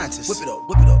dope scientists. Whip it up,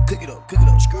 cook it up.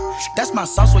 That's my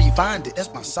sauce where you find it.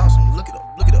 That's my sauce when you look it up,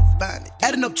 find it.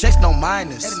 Adding up checks, no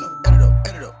minus. Add it up,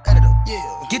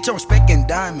 yeah. Get your respect in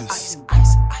diamonds.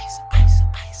 Ice.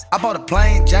 I bought a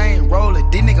plain Jane, roll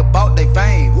it. These niggas bought they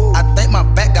fame. I think my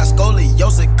back got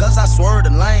scoliosis, cause I swerved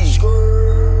the lane.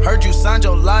 Heard you signed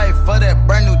your life for that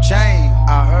brand new chain.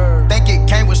 I heard. Think it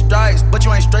came with stripes, but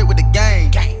you ain't straight with the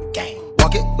game.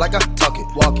 Walk it like I talk it.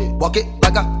 Walk it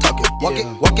like I talk it. Walk it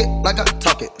like I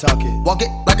talk it. Walk it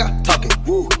like I talk it.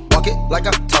 Walk it like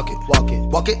I talk it.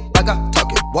 Walk it like I talk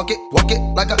it. Walk it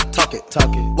like I talk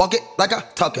it. Walk it like I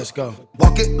talk it. Let's go.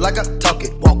 Walk it like I talk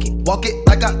it. Walk it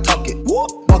like I talk it.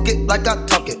 Walk it like I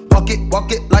talk it. Walk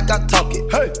it like I talk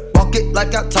it. Hey. Walk it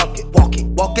like I talk it. Walk it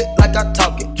like I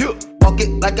talk it. Walk it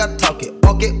like I talk it.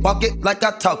 Walk it like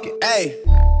I talk it. Hey,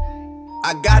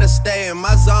 I gotta stay in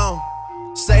my zone.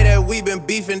 Say that we been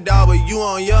beefing, dawg, but you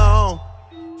on your own.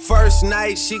 First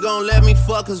night, she gon' let me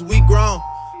fuck cause we grown.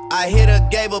 I hit her,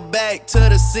 gave her back to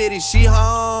the city, she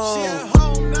home.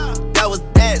 That was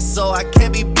that, so I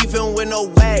can't be beefing with no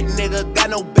whack nigga, got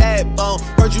no backbone.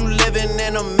 Heard you living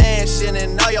in a mansion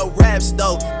and all your raps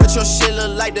though. But your shit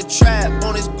look like the trap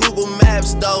on his Google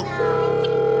Maps though.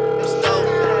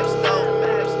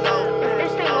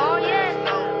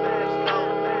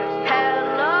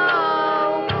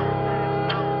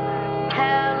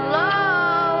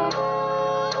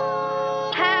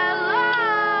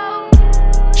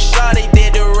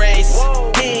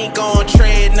 Gon'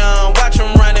 trade none, watch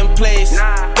him run in place.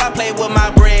 Why play with my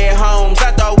bread homes?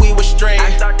 I thought we were straight.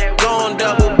 Gon'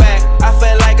 double back, I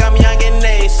feel like I'm young and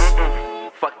ace.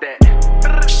 Fuck that.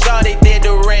 Shawty did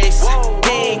the race.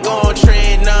 He ain't gon'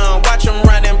 trade none, watch him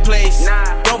run in place.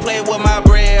 Don't play with my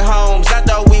bread homes, I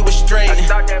thought we were straight.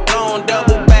 Gon'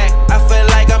 double back, I feel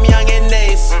like I'm young and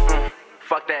ace.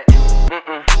 Fuck that.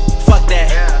 Fuck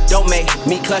that. Don't make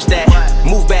me clutch that.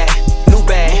 Move back, new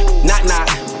bag, knock.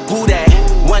 Who that?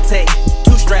 One take,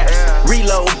 two straps,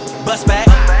 reload, bust back. I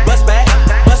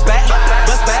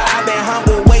been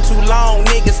humble way too long,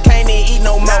 niggas can't even eat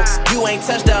no more. You ain't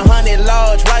touched 100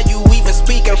 large, why you even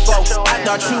speaking for? I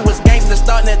thought you was gangsta,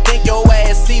 starting to think your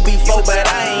ass CB4, but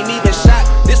I ain't even shocked.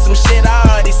 This some shit I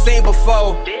already seen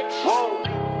before.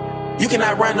 You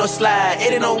cannot run no slide,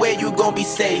 it ain't no way you gon' be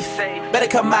safe. Better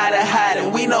come out of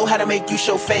hiding, we know how to make you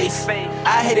show face.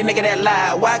 I hate a nigga that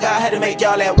lie, why God had to make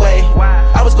y'all that way?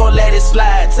 I was gon' let it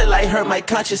slide till I heard my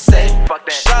conscience say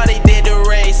Shawty did the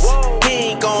race,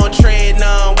 he ain't gon' trade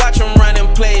none, watch him run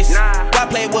in place. Why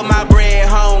play with my bread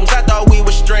homes, I thought we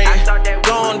were straight.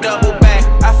 Gon' double back,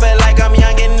 I feel like I'm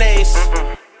young and ace.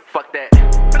 Fuck that.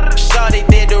 Shawty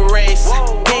did the race,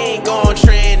 he ain't gon'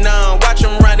 trade none, watch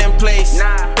him run in place.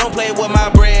 Don't play with my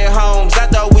bread homes, I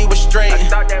thought we were straight.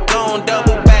 Gon'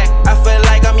 double back, I feel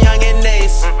like I'm young and ace.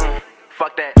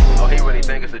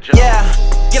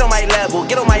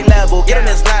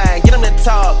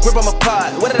 rip them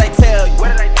apart. What did I tell you?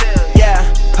 Yeah,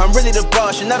 I'm really the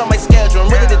boss, you're not on my schedule. I'm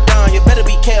really the don, you better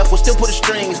be careful. Still pull the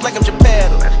strings like I'm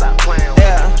Geppetto.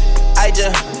 Yeah, I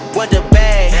just want the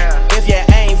bag. If you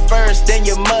ain't first, then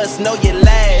you must know your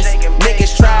last.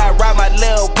 Niggas try to rob my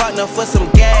little partner for some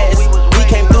gas. We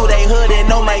came through they hood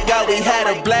and oh my god, we had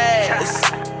a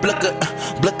blast. Bluck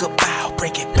up, bow,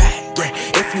 break it back. Yeah.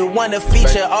 If you wanna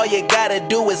feature, all you gotta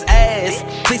do is ask.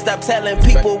 Please stop telling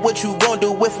people what you gon'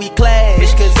 do if we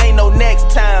clash. Cause ain't no next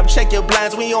time, check your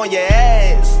blinds, we on your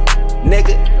ass.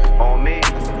 Nigga. On me.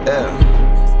 Yeah.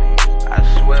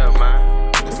 I swear,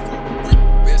 man.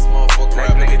 Best motherfucker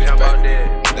rap nigga jump out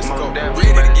there. Let's go.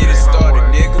 Ready to get it started,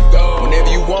 nigga. Go.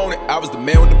 Whenever you want it, I was the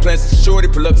man with the plans to shorty.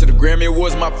 Pull up to the Grammy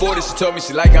Awards, my 40. She told me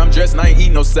she like how I'm dressed and I ain't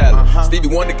eating no salad. Stevie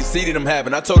Wonder conceded I'm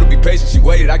having. I told her be patient, she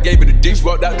waited. I gave her the dish,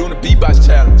 walked out doing the beatbox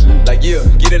challenge. Like, yeah,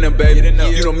 get in there, baby.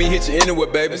 You know me, hit you anywhere,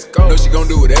 baby. Know she gon'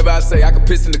 do whatever I say. I can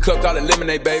piss in the cup, call it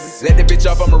lemonade, baby. Let that bitch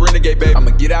off, I'm a renegade, baby.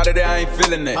 I'ma get out of there, I ain't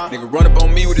feeling that. Nigga run up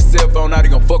on me with his cell phone, now they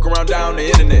gon' fuck around down the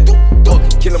internet.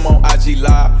 Kill him on IG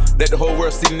Live, let the whole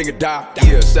world see the nigga die.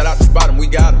 Yeah, shout out to Spot him, we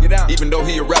got him. Even though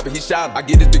he a rapper, he shot him. I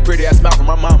get this big pretty ass smile from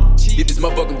my mama. Get this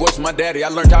motherfucking voice from my daddy. I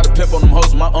learned how to pimp on them hoes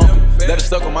from my uncle. Let her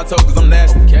suck on my toes cause I'm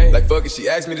nasty. Like fuck it, she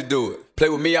asked me to do it. Play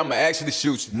with me, I'ma actually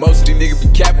shoot you. Most of these niggas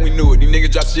be capping, we knew it. These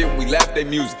niggas drop shit when we laugh at their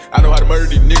music. I know how to murder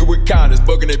these niggas with kindness.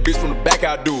 Fucking that bitch from the back,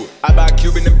 I do it. I buy a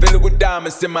Cuban and fill it with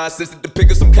diamonds. Send my assistant to pick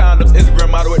up some condoms.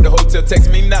 Instagram model at the hotel, text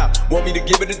me now. Want me to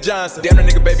give it to Johnson. Damn, that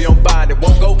nigga baby on fire, it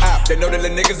won't go out. They know that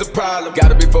little niggas a problem.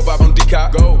 Got a big 4-5 on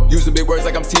decop. Go. Using big words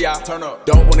like I'm T.I. Turn up.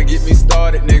 Don't wanna get me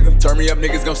started, nigga. Turn me up,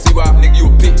 niggas gon' see why. Nigga, you a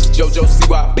bitch. JoJo, see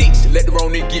why. Bitch, let the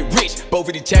wrong nigga get rich. Both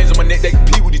of these chains on my neck, they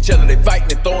compete with each other. They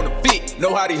fighting and throwing a fit.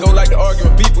 Know how these hoes like to argue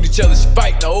and beef with each other. She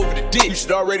fighting over the dick. You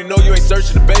should already know you ain't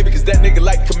searching the baby, cause that nigga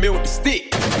like to come in with the stick.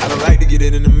 I don't like to get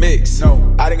in the mix.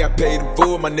 No, I done got paid in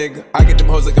full, my nigga. I get them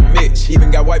hoes like a Mitch.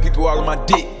 Even got white people all on my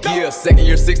dick. Yeah, second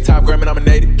year, 6-time Grammy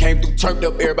nominated. Came through, turned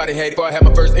up, everybody hated. Before I had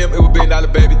my first M, it was $1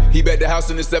 billion, baby. He bet the house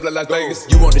in himself like Las Vegas.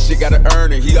 You want the shit, gotta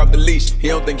earn it. He off the leash, he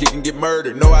don't think he can get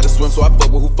murdered. Know how to swim, so I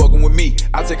fuck with who fucking with me.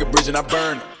 I take a bridge and I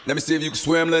burn it. Let me see if you can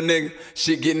swim, little nigga.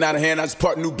 Shit getting out of hand, I just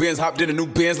parked new Benz, hopped in a new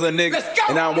Benz, little nigga. Let's go.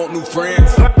 And I don't want new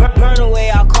friends. Burn away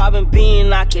all carbon beam,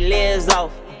 knock your legs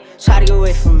off. Try to get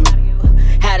away from me,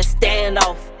 had to stand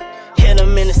off. Hit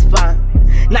him in the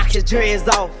spine, knock his dreads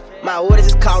off. My orders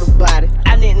just caught a body,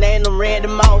 I nicknamed him Randy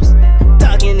Moss.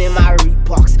 Thuggin' in my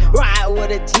Reeboks, ride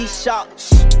with a G-Shock.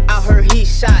 I heard he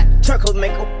shot, Turco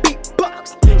make a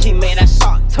beatbox. He made that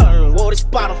shot turn, wore the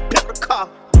spot on, built the car.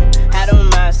 Had a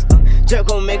mask,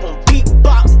 Jerko make him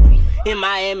beatbox. In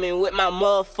Miami with my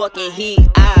motherfucking heat,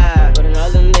 with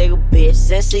another nigga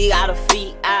bitch, and she got her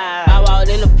feet, I walked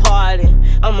in the party,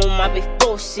 I'm on my big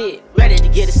bullshit, ready to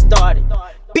get it started.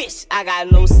 Bitch, I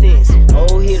got no sense,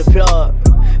 oh, hit the plug.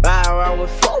 Ride around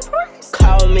with 4 bricks,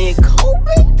 call me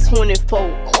Kobe, 24.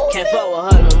 Can't fuck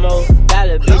with her no more, got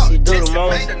a bitch, she do the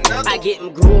most. I get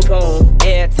them groove on,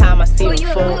 every time I see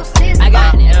them folks. I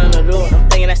got the antidote, I'm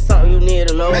thinking that's something you need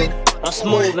to know. I'm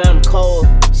smooth and I'm cold,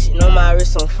 she know my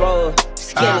wrist on froze.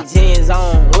 Skinny jeans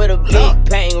on, with a big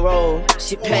bang roll.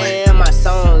 She playing my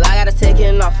songs, I gotta take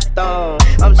it off the thong.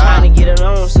 I'm trying to get it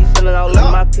on, she feeling all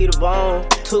over my Peter Bone.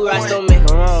 2 rights don't make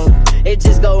her wrong, it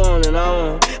just go on and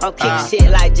on. I'm kicking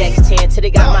shit like Jackie Chan till they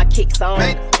got my kicks on.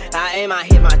 I aim, I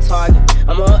hit my target,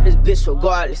 I'ma up this bitch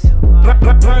regardless.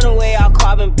 Burn away all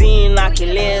carbon beam, knock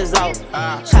your legs off.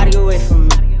 Try to get away from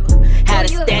me, had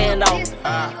to stand off.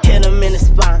 Hit him in the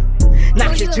spine,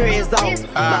 knock your dreads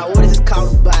off. My orders just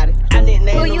caught a body, I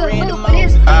nicknamed him Randy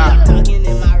Moss. Thuggin'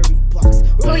 in my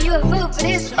Reeboks, roll you a fool for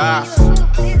this.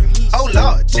 Oh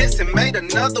Lord, Jetson made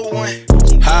another one.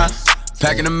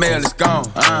 Packing the mail, it's gone.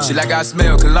 She like I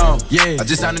smell cologne. Yeah, I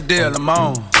just signed a deal, I'm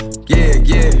on.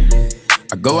 Yeah.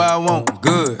 I go where I want,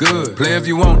 good. Play if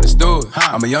you want, let's do it.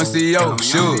 I'm a young CEO,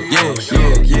 sure.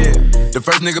 Yeah. The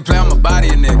first nigga play on my body,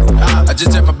 a nigga. I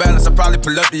just check my balance, I probably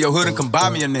pull up to your hood and come buy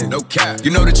me a nigga. No cap.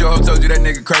 You know that your hoe told you that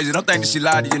nigga crazy. Don't think that she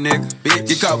lied to you, nigga. Bitch.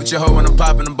 Get caught with your hoe when I'm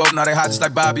popping them both. Now they hot just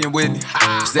like Bobby and Whitney.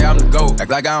 Say I'm the GOAT,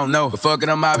 act like I don't know. But fuck it,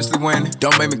 I'm obviously winning.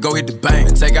 Don't make me go hit the bank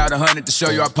and take out 100 to show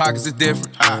you our pockets is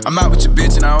different. I'm out with your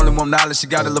bitch and I only want knowledge. She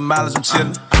got a little mileage, I'm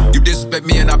chillin'. You disrespect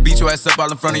me and I beat your ass up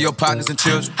all in front of your partners and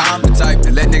children. I'm the type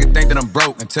to let nigga think that I'm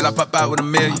broke until I pop out with $1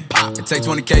 million. And take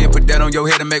 20K and put that on your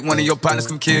head and make one of your partners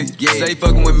come kill you. Yeah. Say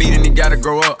fucking with me, then he gotta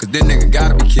grow up, cause this nigga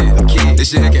gotta be killed. This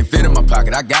shit can't fit in my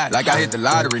pocket, I got it, like I hit the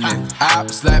lottery, nigga. I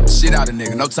slap the shit out of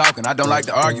nigga, no talking, I don't like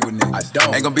to argue with nigga. I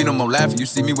don't. Ain't gonna be no more laughing, you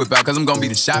see me whip out, cause I'm gonna be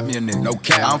the shot me a nigga. No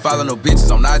cap. I don't follow no bitches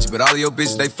on IG, but all of your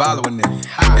bitches, they following nigga.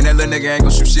 And that little nigga ain't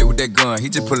gonna shoot shit with that gun, he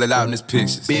just pull it out in his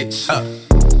pictures. Bitch.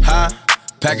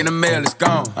 Packing the mail, it's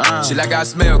gone. She like I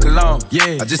smell cologne.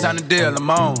 Yeah, I just signed a deal, I'm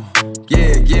on.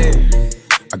 Yeah, yeah.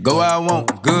 I go where I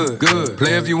want, good.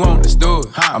 Play if you want, let's do it.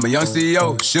 I'm a young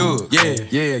CEO, sure.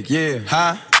 Yeah.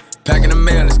 Huh? Packing the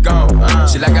mail, it's gone.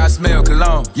 She like I smell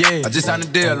cologne. Yeah, I just signed a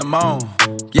deal, I'm on.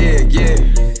 Yeah.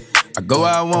 I go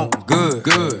where I want, good.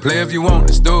 Play if you want,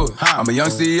 let's do it. I'm a young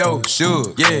CEO,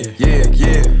 sure. Yeah.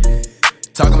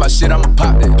 Talking about shit, I'ma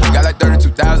pop that. Got like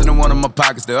 32,000 in one of my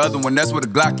pockets. The other one, that's where the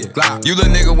Glock at. You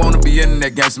little nigga wanna be in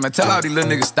that gangster, man. Tell all these little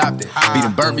niggas stop that. Beat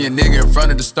and burn me a nigga in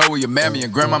front of the store where your mammy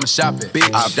and grandmama shop at.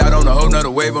 I opt out on a whole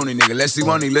nother wave on these niggas. Let's see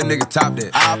one of these little niggas top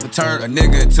that. I opt to turn a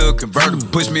nigga into a convertible.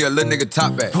 Push me a little nigga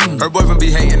top back. Her boyfriend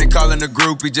be hating and calling the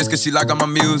groupie just cause she like all my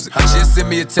music. She'll send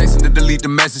me a text and to delete the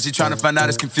message. She tryna find out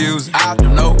it's confusing. I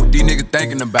don't know what these niggas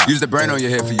thinking about. Use the brain on your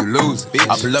head for you lose.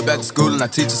 I pull up after school and I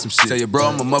teach you some shit. Tell your bro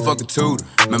I'm a motherfucking tutor.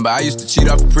 Remember I used to cheat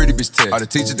off a pretty bitch test. All the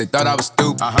teachers, they thought I was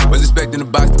stupid. Was expecting the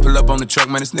box to pull up on the truck,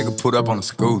 man, this nigga pulled up on a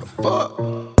scooter. Fuck.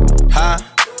 Huh?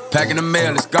 Packing the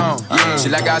mail, it's gone. She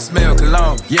like I smell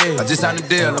cologne. I just signed a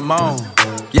deal, I'm on.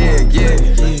 Yeah.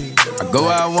 I go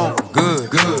where I want, good.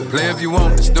 Play if you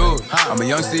want, let's do it. I'm a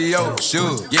young CEO,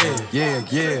 sure.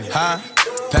 Yeah. Huh?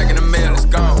 Packing the mail, it's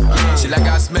gone. She like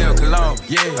I smell cologne.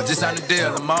 I just signed a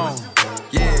deal, I'm on.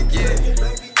 Yeah.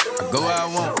 I go where I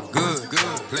want, good.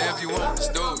 Play if you want, let's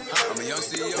do it. I'm a young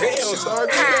CEO.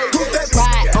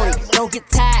 Ride on it, don't get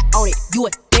tired on it. You a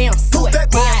damn suit.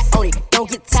 Ride on it, don't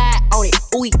get tired on it.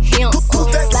 Ooh, him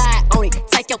suit. Slide on it,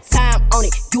 take your time on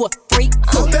it. You a freak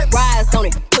too. Rise on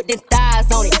it, put them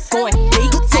thighs on it. Going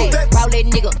deep too. Roll that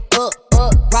nigga up.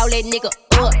 Roll that nigga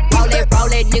up. Roll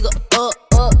that nigga up.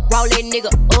 Roll that nigga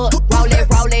up. Roll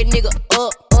that nigga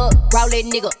up. Roll that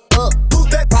nigga up.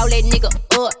 Roll that nigga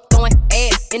up. Throwing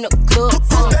ass in the club.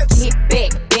 Tell him get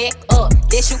back up.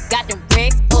 That you got them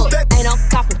racks up. Ain't no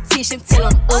competition. Tell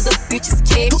them other bitches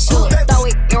catch up. Throw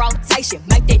it in rotation.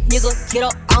 Make that nigga get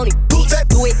up on it, bitch.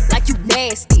 Do it like you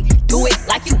nasty. Do it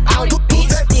like you on it, bitch.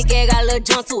 Big ass got a little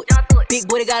jump to it. Big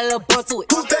booty got a little bump to it.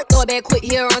 Throw it back quick,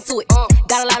 here run to it.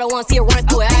 Got a lot of ones here run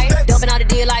through it. Dumping on the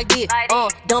deal like this.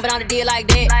 Dumping on the deal like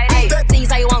that. Tease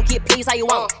how you want, get please how you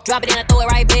want. Drop it in and throw it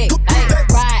right back.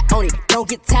 Ride on it, don't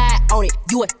get tired on it.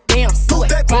 You a damn suit.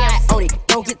 Ride on it,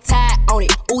 don't get tired on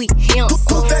it. Ooh, him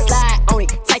suit. Slide on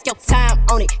it, take your time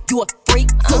on it. You a freak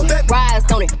too. Rise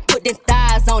on it, put them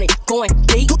thighs on it. Going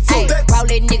deep too. Roll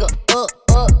that nigga up.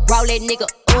 Roll that nigga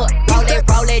up.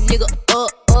 Roll that nigga up.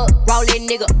 Roll that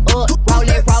nigga up.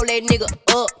 Roll that nigga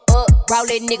up. Roll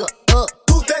that nigga up.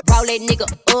 Roll that nigga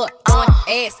up. On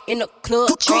ass in the club.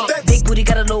 Big booty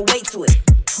got a little weight to it.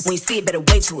 When you see it, better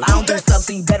wait to it. I don't do stuff,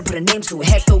 so you better put a name to it.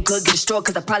 Head so good, get a straw,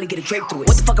 cause I probably get a drape through it.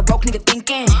 What the fuck a broke nigga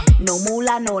thinking? No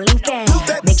moolah, no linking.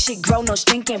 Make shit grow, no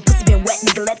shrinking. Pussy been wet,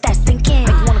 nigga, let that sink in.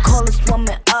 Make you wanna call this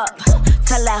woman up.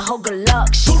 Tell that hoe good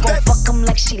luck. She gon' fuck him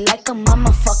like she like him.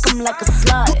 I'ma fuck him like a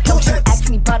slut. Don't you ask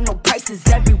me about no prices.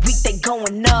 Every week they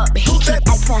going up. He keep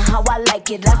asking how I like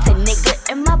it. I said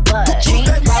nigga in my butt.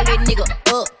 Roll that nigga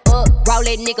up. Roll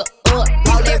that nigga up.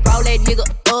 Roll that nigga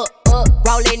up.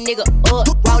 Roll that nigga up.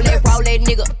 Roll that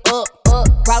nigga up.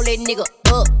 Roll that nigga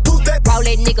up. Roll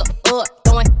that nigga up.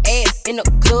 Throwing ass in the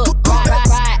club.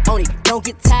 Ride on it, don't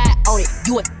get tired on it.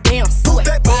 You a damn suit.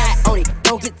 Ride on it,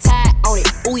 don't get tired on it.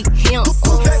 Ooh, him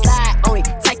suit. Slide on it,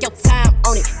 take your time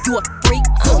on it. You a freak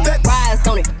too. Rise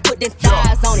on it, put them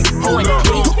thighs on it. Going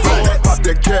deep too. Pop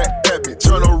that cat at me,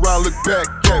 turn around, look back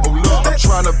at me. I'm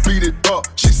tryna beat it up.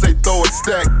 She say throw a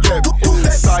stack at me.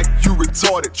 Psych, you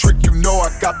retarded. Trick, you know I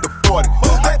got the 40.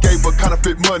 I gave her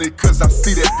counterfeit money cause I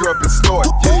see that girl been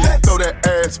snorted. Throw that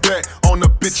ass back on the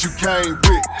bitch you came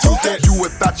with. You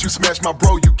would thought you smashed my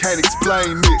bro, you can't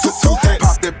explain this.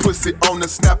 Pop that pussy on the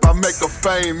snap, I make her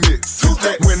famous.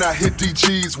 When I hit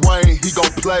DG's Wayne, he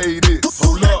gon' play this.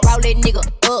 Roll that nigga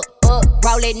up.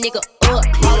 Roll that nigga up.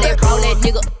 Roll that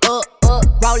nigga up.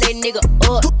 Roll that nigga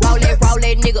up. Roll that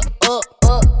nigga up.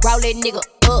 Roll that nigga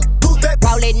up.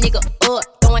 Roll that nigga up.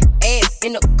 Throwing ass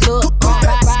in the club.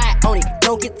 Ride on it,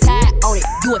 don't get tired on it.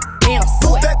 You a damn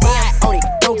suit. Ride on it,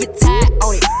 don't get tired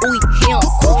on it. Ooh, him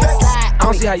suit. Slide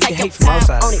on it, how you take can your hate from time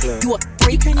outside on the it. club. You a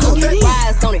freak.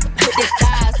 Rise on it, put them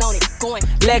thighs on it. Going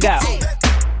leg out.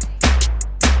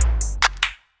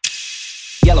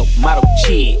 Yellow model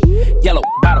chick, yellow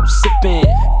bottle sipping,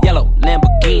 yellow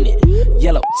Lamborghini,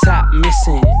 yellow top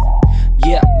missing.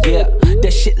 Yeah,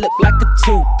 that shit look like a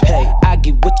toupee. I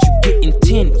get what you get in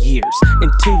 10 years,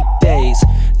 in 2 days.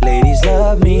 Ladies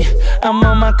love me, I'm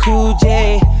on my cool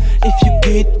J. If you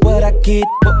get what I get,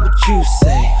 what would you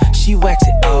say? She wax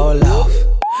it all off,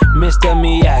 Mr.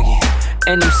 Miyagi.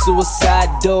 And them suicide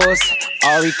doors,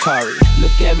 Ari Kari.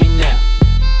 Look at me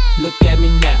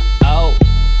now, oh.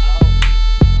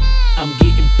 I'm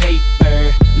getting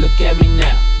paper. Look at me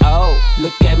now. Oh,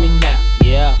 look at me now.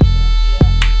 Yeah.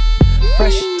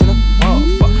 Fresh to the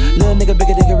motherfucker. Little nigga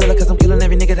bigger than gorilla, cause I'm killing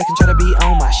every nigga that can try to be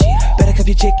on my shit. Better cuff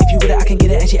your chick if you with it, I can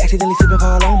get it. And she accidentally slipping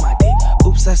fall on my dick.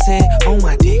 Oops, I said on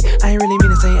my dick. I ain't really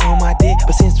mean to say on my dick,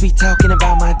 but since we talking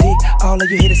about my dick, all of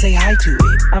you here to say hi to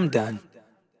it. I'm done.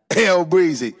 Hell,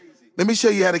 Breezy. Let me show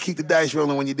you how to keep the dice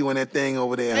rolling when you're doing that thing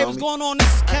over there, Hey, what's going on?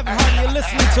 This is Kevin Hart. You're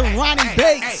listening to Rony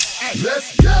Bass.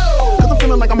 Let's go! Cause I'm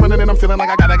feeling like I'm running and I'm feeling like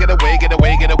I gotta get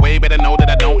away. Better know that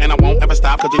I don't and I won't ever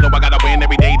stop. Cause you know I gotta win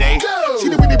every day. She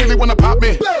really wanna pop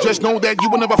me. Just know that you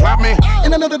will never flop me.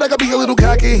 And I know that I gotta be a little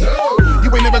cocky.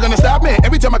 You ain't never gonna stop me.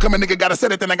 Every time I come a nigga gotta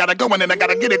set it, then I gotta go and then I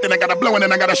gotta get it, then I gotta blow and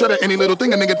then I gotta shut it. Any little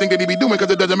thing a nigga think that he be doing,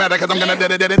 cause it doesn't matter, cause I'm gonna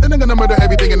dead it. Then I'm gonna murder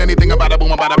everything and anything about a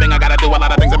boom, about a bing. I gotta do a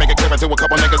lot of things to make it clear to a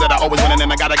couple niggas that I always win and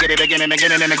then I gotta get it again and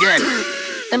again and again.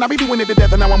 And I be doing it to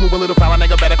death and now I move a little foul. A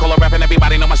nigga better call a rap and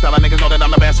everybody know my style. Niggas know that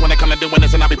I'm the best when it come to doing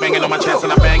this. And I be banging on my chest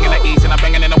and I bang in the east and I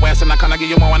banging in the west. And I kinda give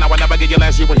you more and I will never give you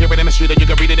less. You will hear it in the street or you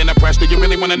can read it in the press. Do you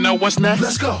really wanna know what's next?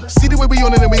 Let's go. See the way we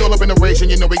on it and we all up in the race. And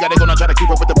you know we gotta go now try to keep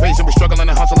up with the pace. And we struggling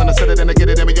and hustling to set it and to get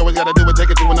it. And we always gotta do it, take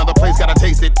it to another place. Gotta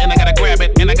taste it and I gotta grab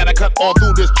it. And I gotta cut all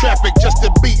through this traffic just to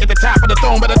be at the top of the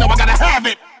throne. But I know I gotta have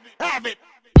it. Have it.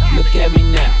 Look at me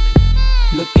now.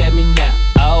 Look at me now.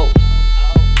 Oh.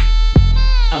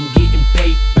 I'm getting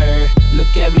paper.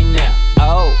 Look at me now.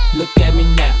 Oh, look at me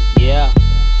now. Yeah.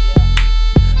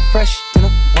 Fresh to the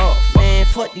motherfucker. Man,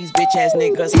 fuck these bitch ass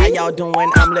niggas. How y'all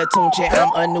doing? I'm Lil Tunche.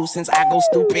 I'm a nuisance. I go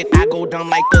stupid. I go dumb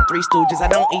like the Three Stooges. I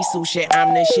don't eat sushi.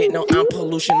 I'm the shit. No, I'm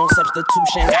pollution. No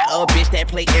substitution. Got a bitch that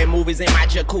play in movies in my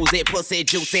jacuzzi. Pussy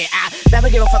juicy. I never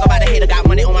give a fuck about a hater. Got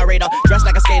money on my radar. Dressed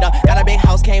like a skater. Got a big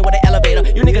house. Came with an elevator.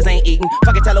 You niggas ain't eating.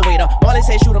 Fucking tell a waiter. Marley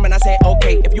say shoot him and I say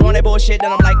okay. If you want that bullshit,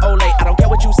 then I'm like Ole. I don't care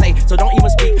what you say. So don't even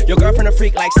speak. Your girlfriend a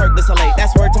freak like Cirque du Soleil.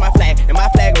 That's word to my flag. And my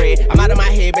flag red. I'm out of my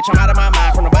head, bitch. I'm out of my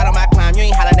mind. From the bottom I climb. You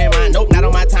ain't hotter than mine. Nope, not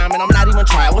on my time. And I'm not even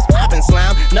trying. What's poppin',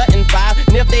 slime? Nothing 5.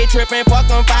 And if they trippin', fuck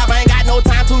them 5. I ain't got no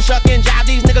time to shuck and jive.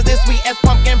 These niggas this sweet as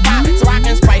pumpkin pie. So I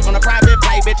can Sprite on a private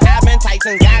flight. Bitch, I've been tight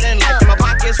since God in life. And my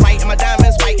pocket's right. And my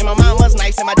diamonds white. And my mama's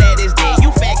nice. And my dad is dead. You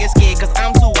faggots scared. Cause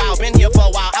I'm too wild. Been here for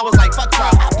a while. I was like, fuck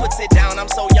trial. I puts it down. I'm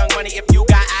so young money. If you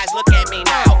got eyes, look at me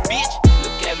now. Bitch.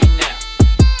 Look at me now.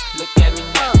 Look at me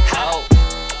now. Oh.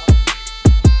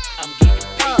 I'm getting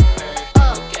paper.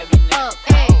 Look at me now.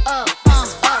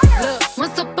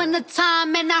 Once upon a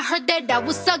time, and I heard that I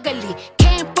was ugly.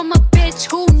 Came from a bitch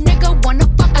who nigga wanna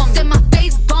fuck on me. Said my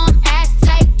face bomb, ass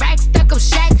tight, rack stuck up,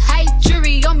 shack height,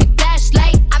 jury on me,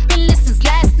 flashlight. I've been listening since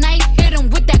last night. Hit him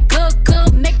with that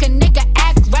good, make a nigga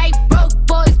act right. Broke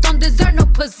boys don't deserve no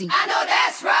pussy. I know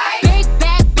that's right. Big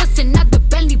bag bustin' out the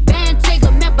belly band, take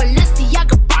a man,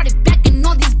 Balenciaga brought it back, and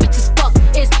all these bitches fuck.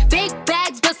 It's big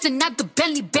bags bustin' out the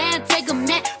belly band, take a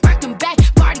man, working back,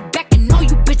 party back, and all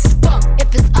you bitches fuck.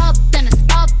 If it's up, then it's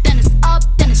up, then it's up,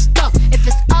 then it's stuck. If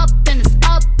it's up, then it's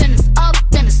up, then it's up,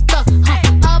 then it's stuck.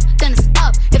 Up, then it's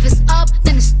up. If it's up,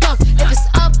 then it's stuck. If it's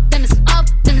up, then it's up,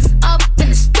 then it's up, then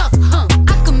it's stuck.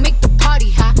 I can make the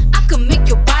party hot. I can make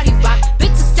your body rock.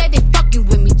 Bitches say they fucking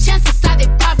with me. Chances are they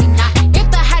probably not.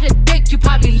 If I had a dick, you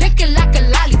probably lick it like a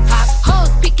lollipop.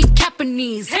 Hoes speaking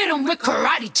Japanese, hit 'em with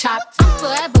karate chops. I'm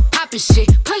forever popping shit,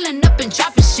 pulling up and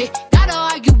dropping shit. Gotta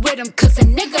argue with 'em, cause a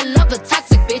nigga love a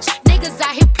toxic bitch. Niggas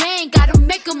out here playing, gotta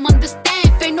make 'em understand.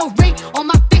 If ain't no ring on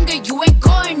my finger, you ain't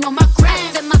going on my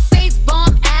gram. Said my face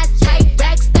bomb, ass tight,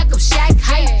 rack stuck up, shack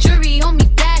height, jury on me,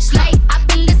 flashlight. I've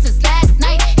been listening since last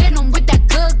night. Hit 'em with that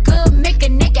good, make a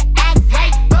nigga act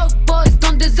right. Broke boys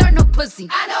don't deserve no pussy.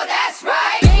 I know that's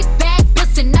right. Big bag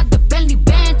bustin' out the belly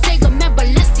band, take a man,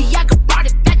 Balenciaga brought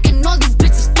it back, and all these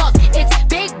bitches fuck. It's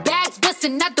big bags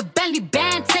bustin' out the belly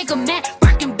band, take a man,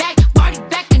 working back, party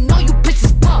back, and all you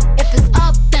bitches fuck. If it's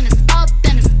up, then it's up,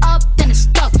 then it's up, then it's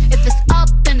stuck. If it's up,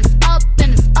 then it's up,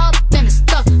 then it's up, then it's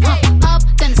stuck. Up,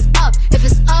 then it's up. If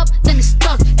it's up, then it's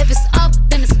stuck. If it's up,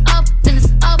 then it's up, then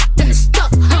it's up, then it's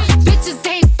stuck. Bitches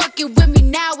ain't fucking with me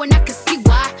now, and I can see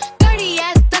why. Dirty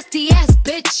ass, dusty ass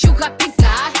bitch, you got pink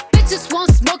eye. Bitches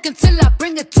won't smoke until I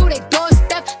bring it to their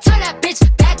doorstep. Tell that bitch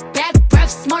back,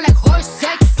 breath smell like horse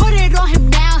sex. Put it on him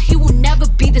now, he will never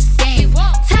be the same.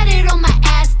 Tatted on my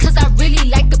ass, cause I really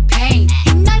like the pain.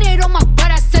 He nutted on my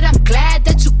butt, I said I'm glad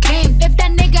that you came. If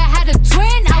that nigga had a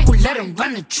twin, I would let him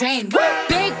run a train.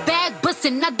 Big bag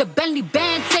bustin' out the belly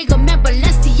band, take a man,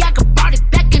 Balenciaga brought it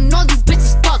back, and all these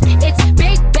bitches fuck. It's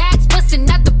big bags bustin'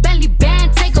 out the belly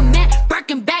band, take a man,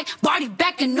 working back, party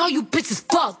back, and all you bitches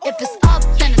fuck. If it's up,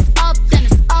 then it's up, then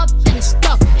it's up, then it's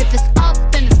stuck. If it's up,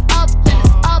 then it's up, then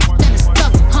it's up, then it's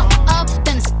stuck. Up,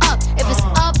 then it's up. If it's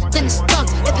up, then it's stuck.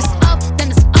 If it's up, then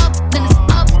it's up, then it's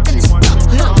up, then it's stuck.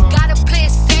 Look, gotta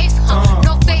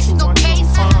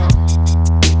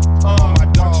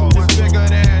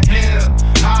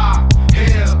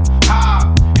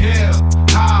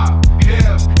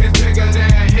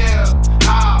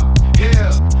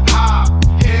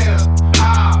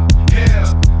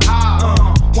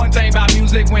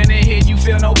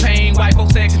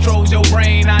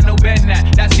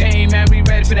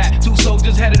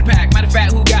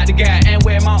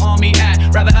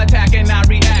rather attack and not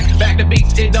react. Back to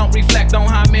beats, it don't reflect on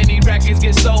how many records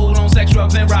get sold on sex,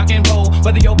 drugs, and rock and roll.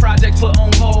 Whether your project's put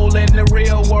on hold in the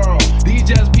real world. These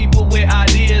just people with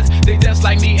ideas, they just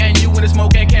like me and you. When the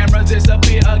smoke and cameras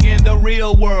disappear again, the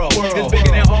real world is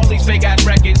bigger than all these fake ass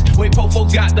records. Wait, po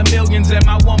folks got the millions and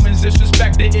my woman's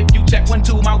disrespected. If you check 1,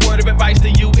 2, my word of advice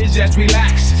to you is just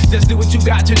relax. Just do what you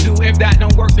got to do. If that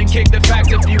don't work, then kick the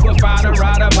facts. If you a fighter,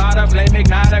 rider, bada, flame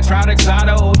igniter, crowd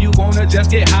exciter, or you wanna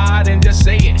just get high, then just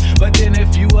say it. But then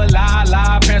if you a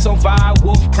lie, pants on fire,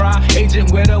 wolf cry,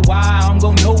 agent with a Y, I'm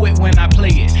gon' know it when I play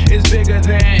it. It's bigger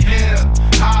than hip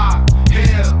hop,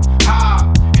 hip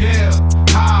hop, hip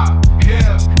hop,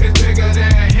 hip. It's bigger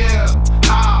than hip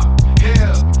hop,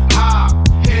 hip hop,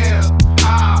 hip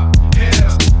hop,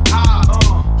 hip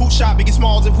hop. Who shot Biggie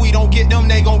Smalls? If we don't get them,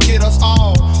 they gon' get us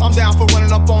all. I'm down for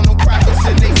running up on them crackers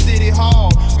in they city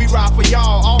hall. We ride for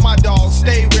y'all, all my dogs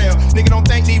stay real. Nigga, don't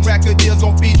think these record deals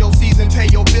gon' feed your season, pay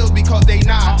your bills because they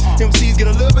not. MCs get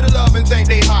a little bit of love and think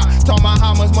they hot. Talking about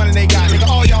how much money they got. Nigga,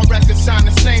 all y'all records sound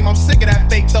the same. I'm sick of that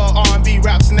fake thug R&B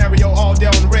rap scenario all day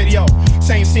on the radio.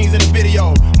 Same scenes in the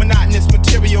video, monotonous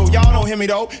material. Y'all don't hear me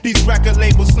though. These record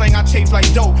labels slang our tapes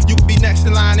like dope. You could be next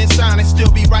in line and sign and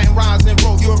still be writing rhymes and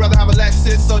rope. You would rather have a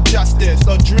Lexus or justice,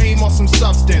 a dream or some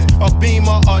substance, a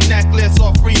beamer, a necklace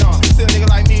or freedom. Still nigga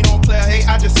like me don't play hate,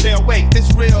 I just stay awake.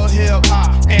 This real hip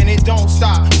hop and it don't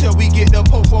stop till we get the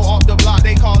popo off the block.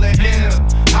 They call it hip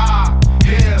hop,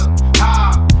 hip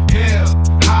hop, hip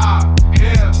hop,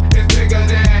 hip. It's bigger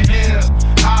than hip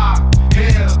hop,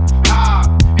 hip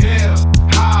hop, hip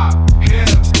hop, hip.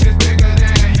 It's bigger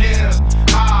than hip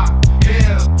hop,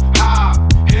 hip hop,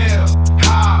 hip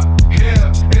hop,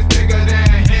 hip. It's bigger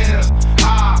than hip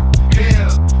hop,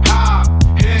 hip hop,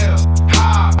 hip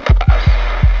hop.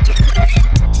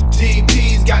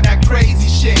 DP's got that crazy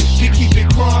shit. We keep it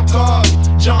crunk up,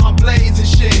 John Blaze and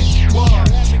shit. What?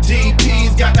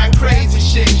 DP's got that crazy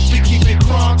shit. We keep it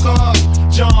crunk up,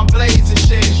 John Blaze and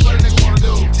shit. What do they wanna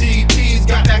do? DP's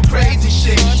got that crazy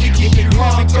shit. We keep it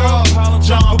crunk up,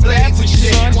 John Blaze and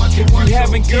shit. If you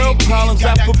having girl problems,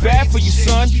 I feel bad for you,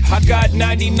 son. I got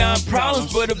 99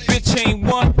 problems, but a bitch ain't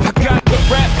one. I got the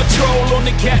rap patrol on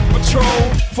the cat patrol.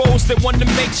 Foes that want to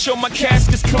make sure my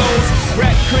casket's closed.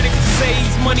 Rap critics that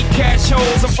saves money, cash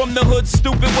holes. I'm from the hood,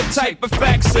 stupid, what type of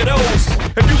facts are those?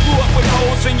 If you grew up with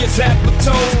hoes in your zap of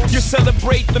toes, you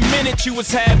celebrate the minute you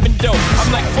was having dope.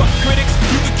 I'm like, fuck critics,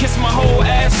 you can kiss my whole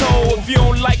asshole. If you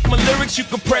don't like my lyrics, you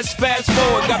can press fast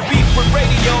forward. Got beef with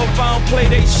radio if I don't play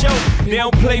they show. They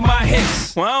don't play my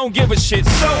hits, well I don't give a shit.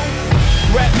 So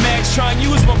Rap Max try and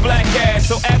use my black ass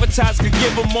so advertisers could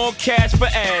give them more cash for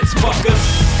ads. Fuckers,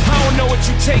 I don't know what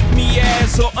you take me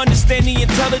as or understand the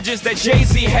intelligence that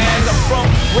Jay-Z has. I'm from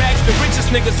rags, the richest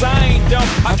niggas, I ain't dumb.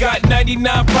 I got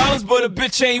 99 problems, but a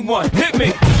bitch ain't one. Hit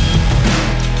me.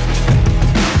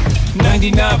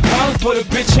 99 problems, but a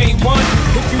bitch ain't one.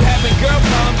 If you having girl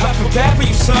problems, I feel bad for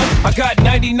you, son. I got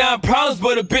 99 problems,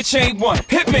 but a bitch ain't one.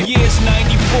 Hit me. Yeah, it's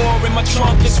 94 and my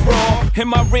trunk is raw. In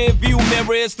my rear view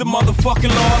mirror is the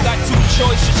motherfucking law. Got two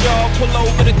choices, y'all. Pull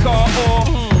over the car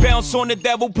or bounce on the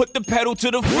devil, put the pedal to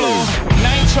the floor. And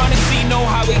I ain't tryna see no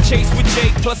highway chase with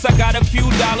Jake. Plus I got a few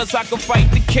dollars, I can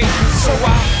fight the case. So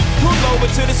I pull over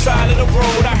to the side of the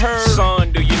road. I heard,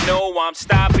 son, do you know why I'm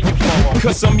stopping you for?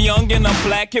 Cause I'm young and I'm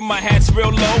black and my hat's real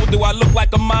low. Do I look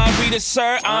like a mind reader,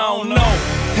 sir? I don't know.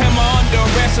 Am I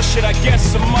under arrest or should I guess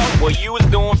some more? Well, you was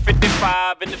doing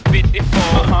 55 and the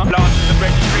 54. Lost the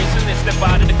registration and step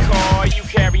out of the car. You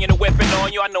carrying a weapon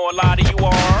on you, I know a lot of you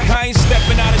are. I ain't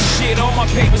stepping out of shit, all my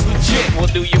papers legit. Well,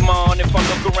 do you mind if I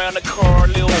look around the car a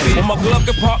little bit? Well, my glove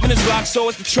compartment is locked, so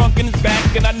it's the trunk in the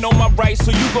back. And I know my rights,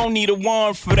 so you gon' need a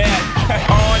warrant for that.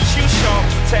 Aren't you sharp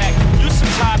as attack? You some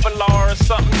type of law or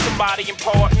something, somebody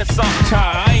important or something.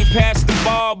 I ain't passed the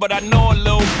bar, but I know a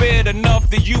little bit enough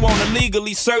that you wanna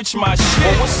legally search my shit.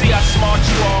 Well, we'll see how smart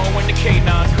you are when the K9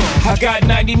 comes. I got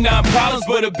 99 problems,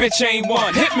 but a bitch ain't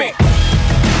one. Hit me.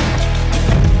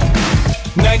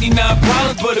 99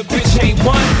 problems, but a bitch ain't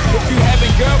one. If you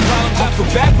having girl problems, I feel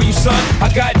bad for you, son.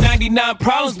 I got 99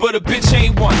 problems, but a bitch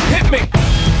ain't one. Hit me.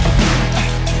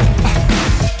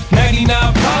 99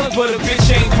 problems, but a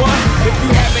bitch ain't one. If you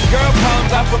having girl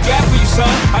problems, I feel bad for you,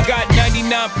 son. I got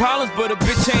 99 problems, but a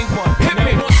bitch ain't one. Hit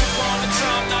me. Once upon a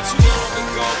time, not too long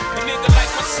ago, a nigga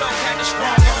like myself had a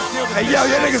strong. Hey yo,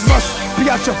 you niggas must be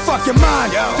out your fucking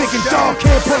mind. Thinking dog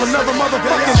can't pull another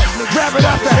motherfucking rabbit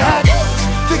out the hat.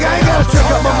 Think I ain't gotta check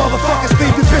out my motherfucking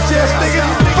Steve, you bitch ass nigga.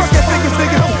 Fuck that niggas,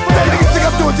 nigga. That niggas think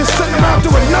I'm doing just sitting around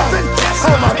doing nothing.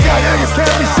 Oh my god, you niggas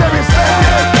can't be serious,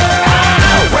 man.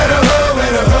 Where the hood,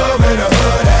 where the hood, where the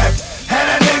hood at? Had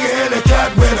a nigga in the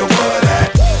cut where the wood at.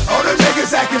 All the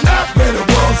niggas acting up where the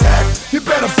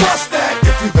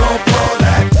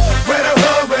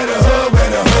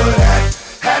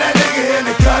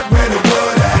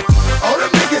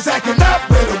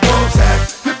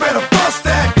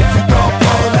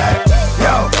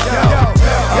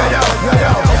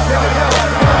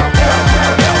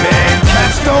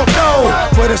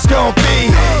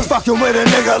fucking with a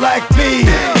nigga like me.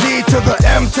 D to the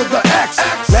M to the X.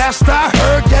 Last I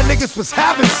heard, that niggas was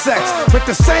having sex with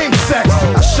the same sex.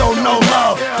 I show no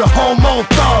love to homo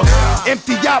thugs.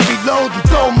 Empty out, reload, and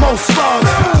throw more slugs.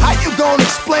 How you gonna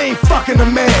explain fucking a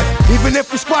man? Even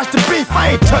if we squash the beef,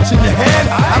 I ain't touching your hand.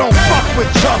 I don't fuck with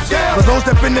chumps. For those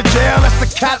that been to jail, that's the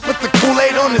cat with the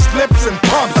Kool-Aid on his lips and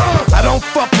pumps. I don't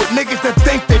fuck with niggas that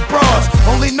think they bras.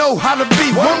 Only know how to be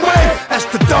one way, that's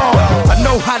the dog. I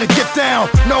know how to get down,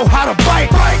 know how to bite.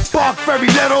 Bark very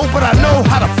little, but I know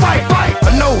how to fight.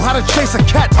 I know how to chase a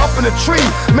cat up in a tree.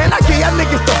 Man, I give y'all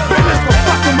niggas the business for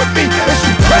fucking with me. Is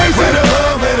you crazy? Where the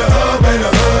hood, where the hood, where the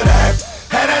hood at?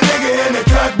 Had that nigga in the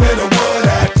cut, where the wood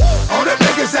at? All them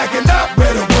niggas acting up,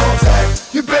 where the wolves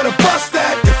at? You better bust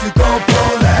that if you gon'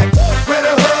 pull that. Where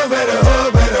the hood, where the hood,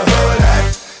 where the hood at?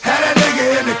 Had that nigga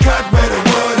in the cut, where the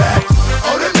wood at?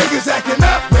 All them niggas acting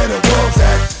up, where the wolves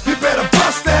at? You better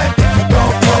bust that if you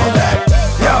gon' pull that.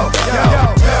 Yo, yo, yo,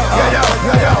 yo, yo,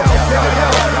 yo, yo, yo, yo.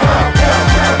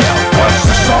 Once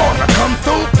the song, I come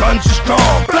through, guns are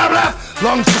strong. Blah blah.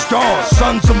 Lungs is gone,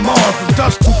 sons of Mars, from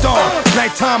dusk to dawn.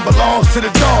 Nighttime belongs to the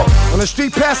dog. On the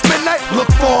street past midnight, look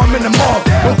for him in the mall.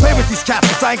 Don't play with these cats,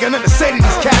 cause I ain't got nothing to say to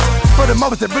these cats. For the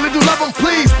mothers that really do love them,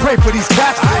 please pray for these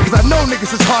cats. Cause I know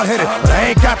niggas is hard-headed, but I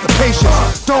ain't got the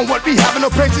patience. Don't want me having no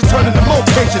patience, turning to more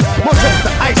patience. More trips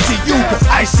to ICU, cause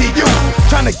I see you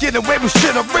trying to get away with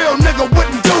shit a real nigga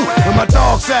wouldn't do. Where my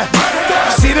dogs at?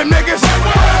 See them niggas?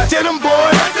 Get them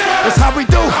boys, that's how we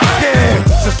do. Yeah,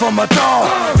 this is for my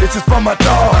dog, this is for my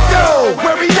dog. Yo,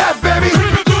 where we at, baby?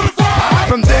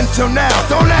 From then till now,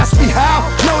 don't ask me how.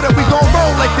 Know that we gon'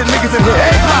 roll like the niggas in here.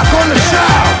 A-block on the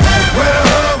child. Where the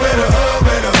hood, where the hood,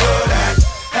 where the hood at?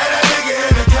 Had that nigga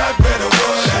in the cut, where the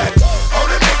wood at? All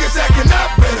the niggas acting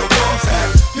up, where the wolves at?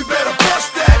 You better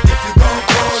bust that if you gon'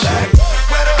 pull that.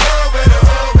 Where the hood, where the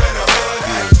hood, where the hood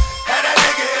at? Had that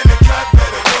nigga in the cut,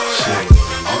 where the wood at?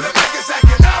 All the niggas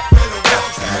acting up, where the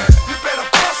wolves at? You better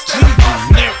bust that.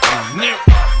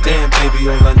 Damn, baby,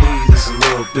 all I need is a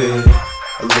little bit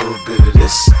of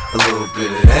this, a little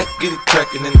bit of that. Get it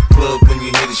crackin' in the club when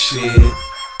you hear the shit.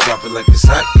 Drop it like it's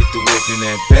hot, get the work in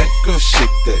that back. Girl,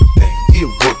 shake that thing, yeah,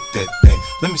 work that thing.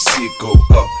 Let me see it go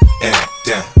up and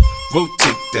down.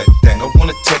 Rotate that thing, I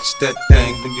wanna touch that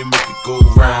thing when you make it go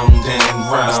round and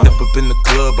round. I step up in the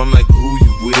club, I'm like, who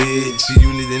you with?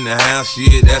 G-Unit in the house,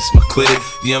 yeah, that's my clique.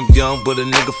 Yeah, I'm young, but a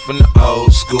nigga from the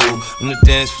old school. On the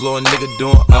dance floor, a nigga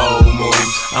doing old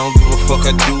moves. I don't give a fuck,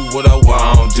 I do what I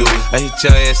want to. I hit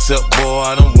your ass up,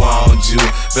 boy, I don't want you.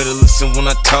 Better listen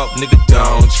when I talk, nigga,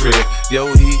 don't trip.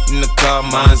 Yo, heat in the car,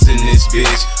 mine's in this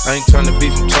bitch. I ain't tryna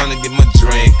beef, I'm tryna get my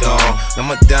drink on. Now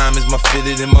my diamonds, my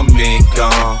fitted, and my mink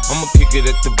on. I'ma kick it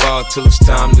at the bar till it's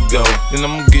time to go. Then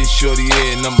I'ma get shorty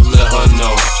here and I'ma let her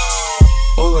know.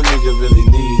 All a nigga really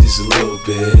need is a little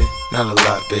bit. Not a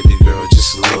lot, baby girl,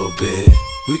 just a little bit.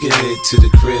 We can head to the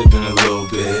crib in a little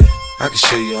bit. I can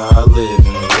show you how I live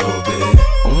in a little bit.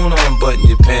 I wanna unbutton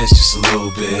your pants just a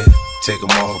little bit. Take them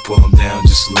off, pull them down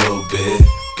just a little bit.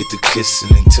 Get the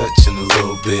kissing and touching a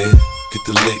little bit. Get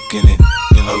the licking it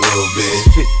in a little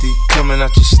bit. 50 coming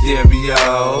out your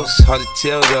stereos. Hard to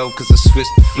tell though, cause I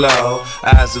switched the flow.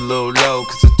 Eyes a little low,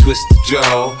 cause I twist the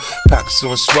jaw. Pockets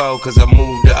on swole, cause I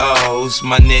move the O's.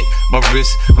 My neck, my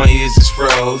wrist, my ears is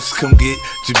froze. Come get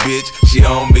your bitch, she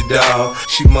on me, dawg.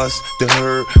 She must have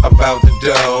heard about the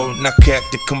dough. Now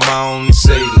Captain, come on and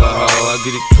say la ho. I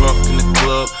get it crunk in the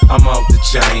club, I'm off the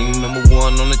chain. Number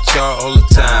one on the chart all the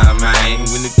time, man.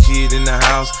 When the kid in the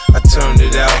house, I turn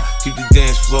it out. Keep the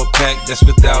dance floor packed, that's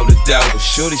without a doubt. But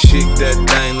shorty shake that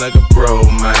thing like a pro,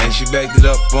 man. She backed it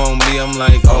up on me, I'm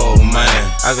like, oh man.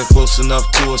 I got close enough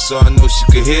to her so I know she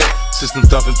could hear. System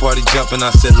thumping, party jumping, I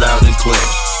said loud and clear.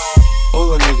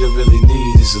 All a nigga really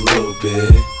need is a little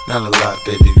bit. Not a lot,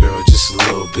 baby girl, just a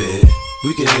little bit.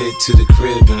 We can head to the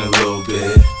crib in a little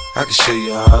bit. I can show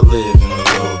you how I live in a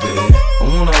little bit. I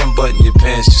wanna unbutton your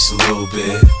pants just a little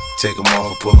bit. Take them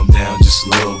off, pull them down just a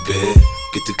little bit.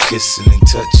 Get the kissing and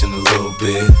touching a little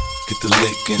bit. Get the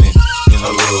licking it in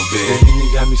a little bit. Baby,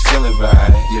 you got me feeling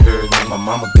right, you heard me. My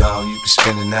mama gone, you can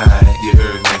spend the night, you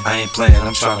heard me. I ain't playing,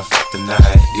 I'm tryna fuck the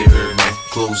night, you heard me.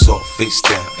 Clothes off, face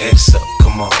down, ass up,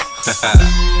 come on.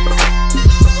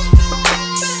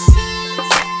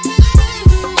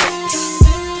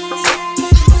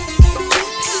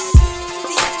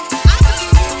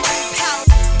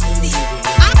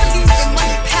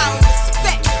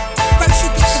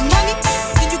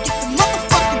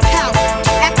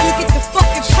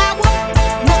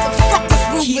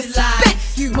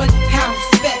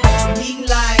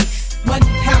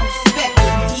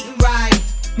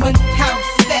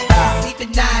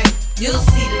 You'll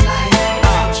see the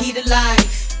light, key to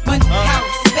life. 1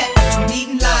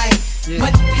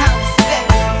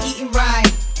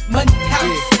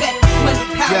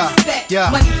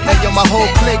 Yeah, hey yo, my whole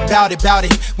clique bout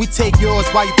it. We take yours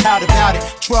while you pout about it.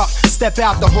 Truck, step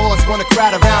out the horse, wanna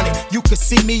crowd around it. You can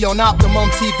see me on Optimum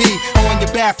TV. Or in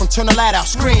your bathroom, turn the light out,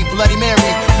 scream, Bloody Mary.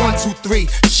 1, 2, 3,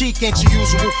 Chic ain't your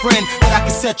usual friend, but I can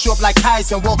set you up like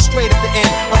Heisen and walk straight at the end.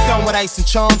 I'm done with ice and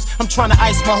charms. I'm trying to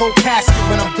ice my whole casket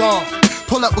when I'm gone.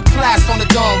 Pull up with class on the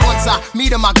dawn. Once I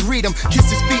meet him, I greet him. Kiss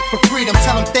his feet for freedom.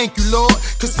 Tell him thank you, Lord.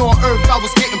 Cause on earth I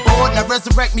was getting bored. Now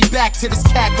resurrect me back to this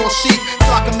cat called sheep. So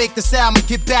I can make this album and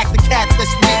get back the cats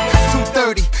that's weak.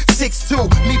 230, 6'2".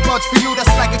 Me buds for you,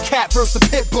 that's like a cat versus a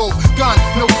pit bull. Gun,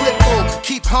 no clip bull.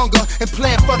 Keep hunger and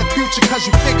plan for the future. Cause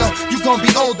you figure you gon'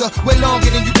 be older way longer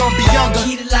than you gon' be younger.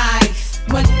 Key to life,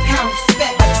 1 pound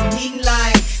spec, what you need in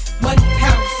life. 1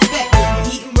 pound spec, what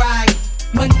we eating right.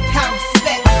 1 pound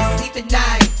spec, when you sleep at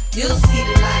night. You'll see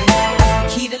the light,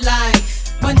 that's the key to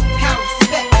life. 1 pound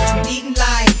spec, what you need in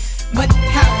life. 1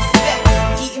 pound spec,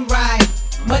 what we eating right.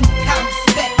 1 pound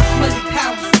spec, money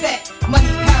pound spec, money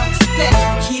pound spec,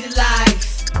 that's the key to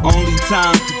life. Only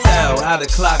time to tell how the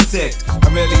clock ticked.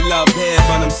 I really love hair,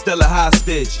 but I'm still a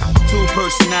hostage. 2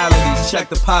 personalities, check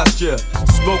the posture.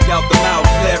 Smoke out the mouth,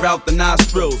 flare out the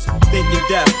nostrils. Thinking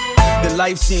death, the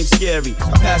life seems scary.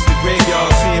 I pass the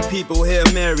graveyard, seeing people here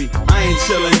marry. I ain't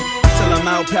chillin' till I'm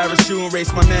out parachuting,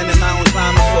 race my man in mountain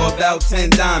climbing for about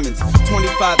 10 diamonds.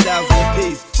 25,000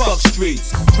 apiece, fuck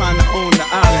streets. Trying to own the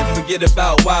island, forget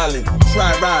about wildin'.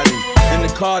 Try riding in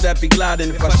the car that be gliding.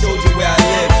 If I showed you where I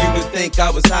live, you would think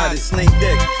I was hiding. Snake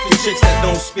dick, the chicks that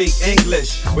don't speak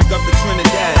English. Wake up to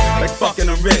Trinidad, like fucking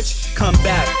I'm rich. Come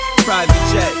back, private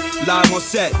jet, live on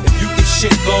set. If you get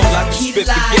shit gold, I can spit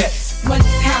baguettes. 1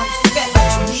 pound spec, what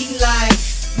you need in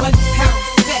life. 1 pound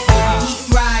spec, what we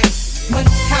eating right. 1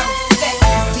 pound spec,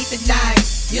 when you sleep at night.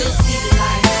 You'll see the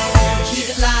light, that's the key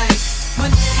to life. 1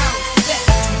 pound spec,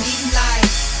 what you need in life.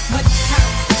 1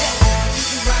 pound spec, what we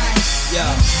eating right.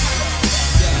 Yeah.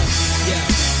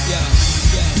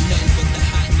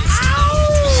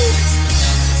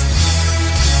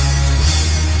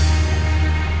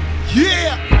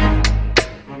 Yeah!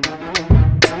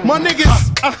 My niggas,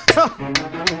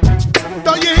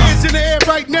 throw your hands in the air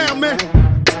right now, man.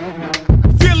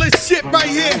 Feel this shit right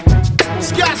here.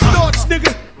 Scott Storch,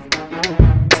 nigga.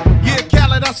 Yeah,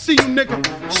 Khaled, I see you, nigga.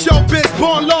 Showbiz,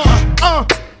 born law.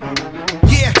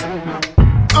 Yeah.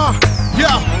 Yo.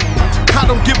 I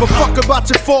don't give a fuck about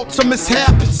your faults or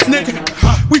mishaps, nigga.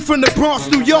 We from the Bronx,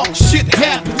 New York, shit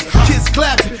happens. Kids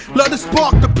clapping, love to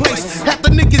spark the place. Half the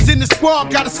niggas in the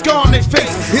squad got a scar on their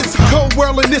face. It's a cold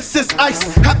world and this is ice.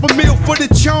 $500,000 for the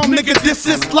charm, nigga, this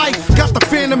is life. Got the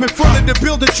Phantom in front of the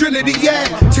building, Trinity, yeah.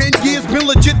 10 years been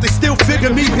legit, they still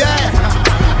figure me bad.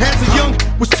 As a young,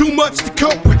 was too much to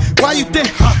cope with. Why you think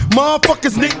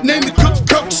motherfuckers nicknamed me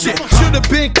cook shit? Should've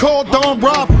been called armed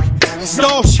robbery,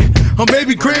 stall shit, or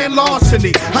maybe grand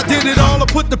larceny. I did it all, I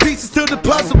put the pieces to the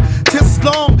puzzle. Just as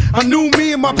long, I knew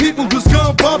me and my people was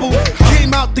gonna bubble.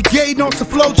 Came out the gate on some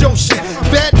Flojo shit.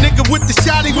 Bad nigga with the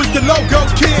shotty was the logo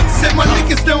kid. Said my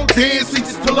niggas don't dance, we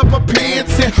just pull up our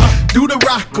pants and do the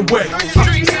rock away.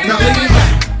 Now lean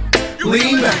back,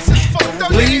 lean back,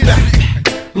 lean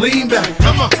back, lean back.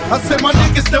 Come on. I said my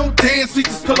niggas don't dance, we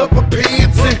just pull up our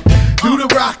pants and do the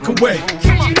rock away.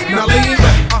 Now lean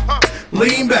back,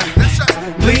 lean back,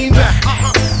 lean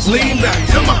back, lean back.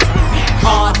 Come on.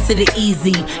 Hard to the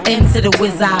easy, M to the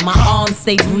wizard. My arms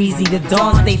stay breezy, the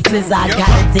dawn stay flizz. I got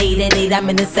a date at 8, I'm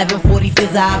in the 740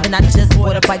 fizz. And I just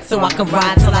bought a bike so I can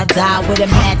ride till I die with a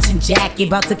matching jacket.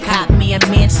 About to cop me a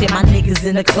mansion. My niggas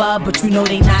in the club, but you know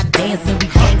they not dancing. We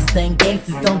gangsta and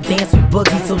gangsters don't dance with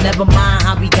boogies. So never mind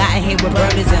how we got in here with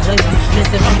burners and hoodies.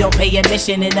 Listen, we don't pay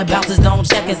admission and the bouncers don't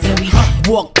check us. And we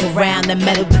walk around the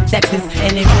metal detectors.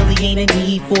 And it really ain't a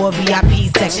need for a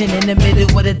VIP section. In the middle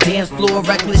with a dance floor,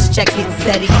 reckless, check it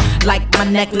steady. Like my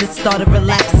necklace started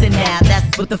relaxing now.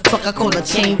 That's what the fuck I call a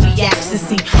chain reaction.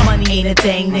 See, money ain't a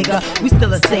thing, nigga. We still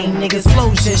the same niggas.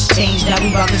 Flows just changed, now we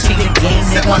about to change the game,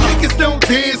 nigga. Said my niggas don't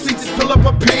dance, we just pull up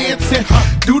our pants and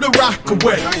do the rock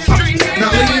away.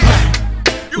 Now lean back,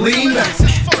 lean back,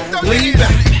 lean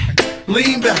back,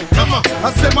 lean back. Come on.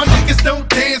 I said my niggas don't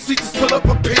dance, we just pull up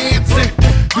our pants and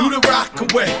do the rock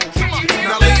away.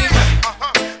 Now lean back,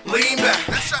 lean back,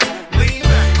 lean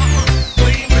back,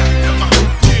 lean back. Come on.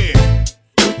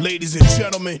 Yeah, ladies and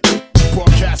gentlemen,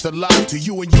 broadcast live to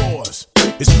you and yours.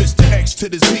 It's Mr. X to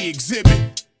the Z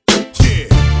exhibit. Yeah,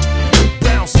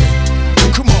 bouncing.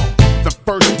 Come on. The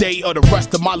first day of the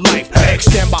rest of my life. X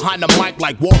stand behind the mic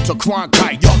like Walter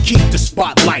Cronkite. Y'all keep the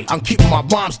spotlight. I'm keeping my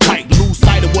rhymes tight. Lose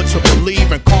sight of what you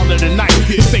believe and call it a night.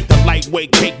 This ain't the light way,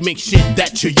 cake mix shit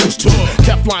that you're used to.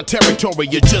 Teflon territory,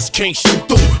 you just can't shoot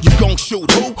through. You gon' shoot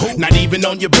who? Not even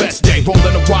on your best day.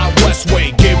 Rolling the Wild West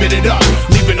way, giving it up.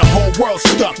 Leaving the whole world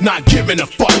stuck, not giving a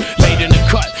fuck. Late in the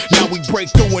cut, now we break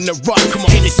through in the rut. Come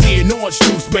on, Hennessy and orange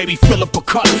juice, baby, fill up a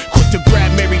cup. Quick to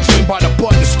grab Mary Jane by the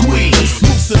butt and squeeze.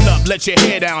 Loosen up, let your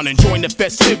hair down and join the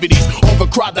festivities.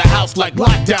 Overcrowd the house like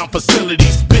lockdown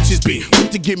facilities. Bitches be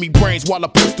quick to give me brains while I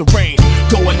push the rain.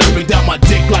 Going up and down my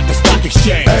dick like the stock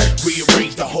exchange.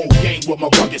 Rearrange the whole game with my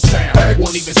rugged sound.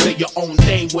 Won't even say your own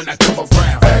name when I come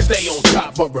around. Stay on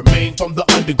top but remain from the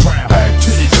underground. To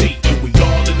the Z and we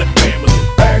all in the family.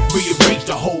 Rearrange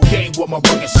the whole game with my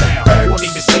rugged sound. Won't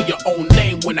even say your own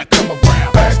name when I come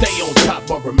around. Stay on top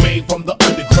but remain from the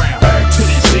underground. To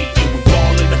the Z and we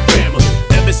all in the family.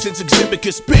 Ever since Exhibit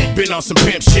could spit, been on some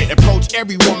pimp shit. Approach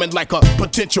every woman like a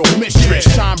potential mistress.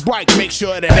 Shine bright, make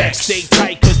sure that X stay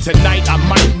tight. Cause tonight I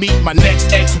might meet my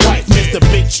next ex-wife, Mr.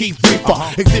 Big Chief Reaper.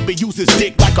 Exhibit uses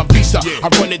dick like a visa. I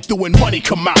run it through and money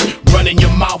come out. Run in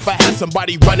your mouth, I have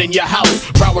somebody run in your house.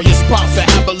 Rower your spouse and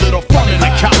have a little fun in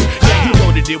the couch. Yeah, you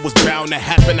know that it was bound to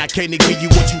happen. I can't give you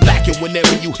what you lacking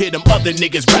whenever you hear them other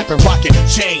niggas rapping, rocking.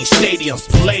 Chains, stadiums,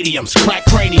 palladiums, crack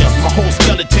craniums. My whole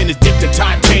skeleton is dipped in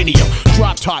titanium.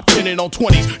 Drop top, 10 on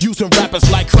 20s. Using rappers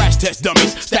like crash test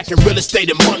dummies. Stacking real estate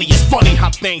and money. It's funny how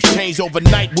things change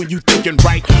overnight when you thinking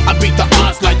right. I beat the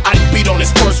odds like Ike beat on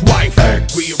his first wife.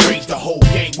 Rearrange the whole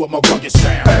game with my rugged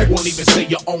sound. Won't even say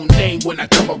your own name when I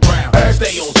come around.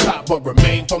 Stay on top but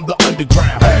remain from the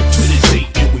underground. To the Z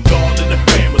and we all in the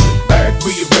family.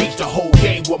 Rearrange the whole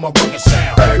game with my rugged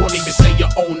sound. Won't even say your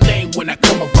own name when I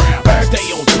come around.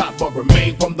 Stay on top but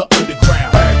remain from the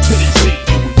underground. To the Z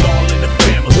and we all in the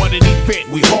family. What an event,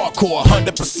 we hardcore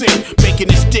 100%. Making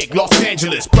this dick, Los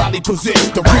Angeles probably possess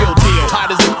the real deal. How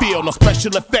does it feel? No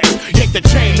special effects. Yank the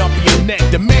chain off of your neck,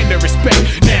 demand the respect.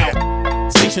 Now,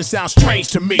 station sounds strange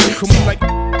to me. Seem like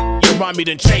you rhyme me,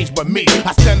 then change but me.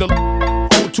 I stand on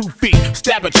 2 feet,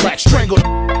 stab a track, strangle.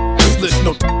 Listen,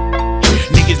 no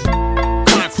niggas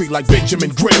concrete like Benjamin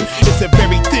Grimm. It's a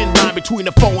very thin line between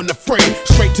the foe and the friend.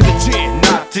 Straight to the gym.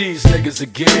 Not these niggas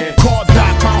again. Call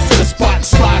Doc, bounce to the spot and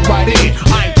slide right in.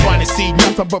 I ain't trying to see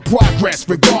nothing but progress.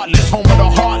 Regardless, home of the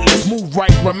heartless. Move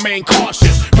right, remain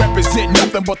cautious. Represent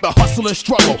nothing but the hustle and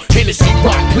struggle. Hennessy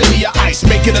rock, plenty of ice,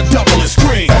 make it a double and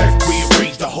scream.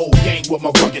 Rearrange the whole game with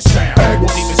my rugged sound.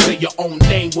 Won't even say your own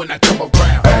name when I come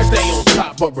around. Stay on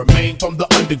top but remain from the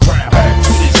underground.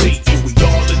 To the Z and we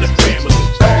all in the family.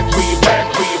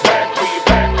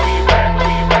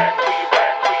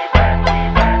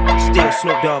 Still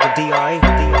Snoop Dogg and D.I.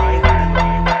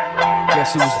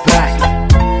 Guess who's back?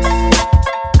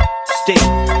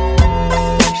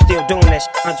 Still doing that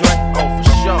shit, Andre? Oh, for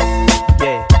sure.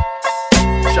 Yeah.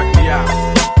 Check me out.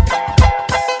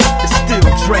 It's still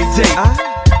Dre Day,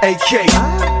 AK.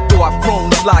 Though I've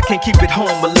grown a lot, can't keep it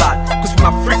home a lot. Cause when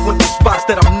I frequent the spots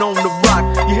that I'm known to rock,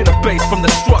 you hear the bass from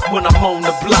the truck when I'm on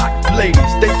the block.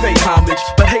 Ladies, they pay homage,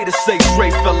 but haters say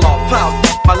Dre fell off. How?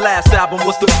 My last album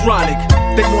was The Chronic.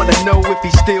 They wanna know if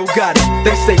he still got it.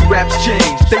 They say raps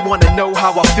change, they wanna know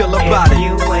how I feel about it.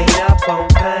 You ain't up on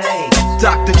pain.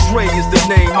 Dr. Dre is the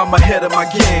name, I'm ahead of my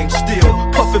game. Still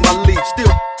puffin' my leaf,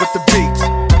 still with the beats.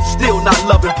 Still not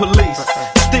loving police.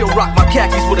 Still rock my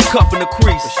khakis with a cuff and a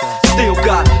crease. Still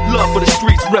got love for the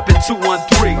streets, reppin'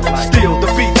 213. Still the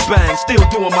beats bang, still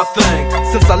doing my thing.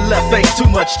 Since I left, ain't too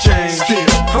much change. Still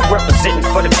I'm representing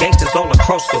for them gangsters all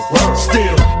across the world.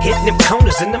 Still hitting them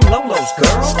corners and them lolos,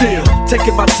 girl. Still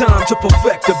taking my time to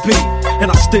perfect the beat. And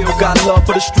I still got love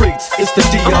for the streets. It's the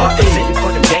D.R.E. I'm representing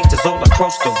for them gangsters all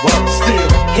across the world. Still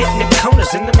hitting them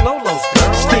corners and them lolos,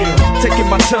 girl. Still taking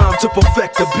my time to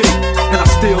perfect the beat. And I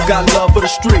still got love for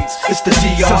the streets. It's the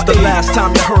D.R.E. Since the last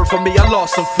time you heard from me, I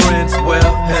lost some friends.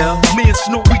 Well, hell, me and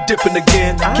Snoop, we dipping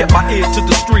again. Kept my ear to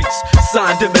the streets,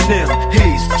 signed Eminem.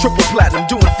 He's triple platinum,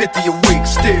 doing 50 a week.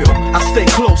 Still, I stay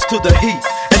close to the heat.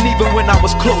 And even when I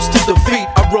was close to defeat,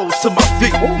 I rose to my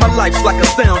feet. My life's like a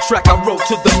soundtrack, I wrote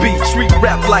to the beat. Street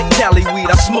rap like Cali weed,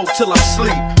 I smoke till I'm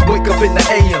sleep. Wake up in the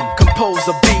AM, compose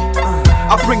a beat.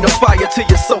 I bring the fire till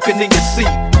you're soaking in your seat.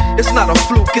 It's not a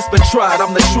fluke, it's been tried,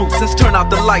 I'm the truth. Since turn out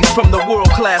the lights from the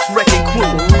world-class wrecking crew,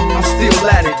 I'm still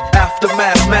at it, after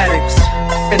mathematics.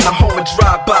 In the home of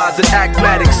drive-bys and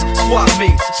acmatics. Swap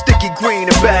meets, sticky green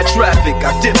and bad traffic.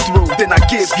 I dip through, then I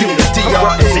give you the D.R.E. I'm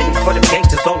representing for them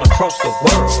gangsters all across the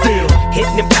world. Still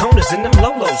hitting them corners and them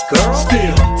lolos, girl.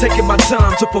 Still taking my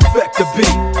time to perfect the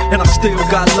beat. And I still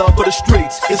got love for the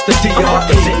streets. It's the D.R.E. I'm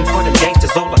representing for them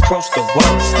gangsters all across the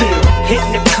world. Still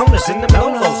hitting them corners and them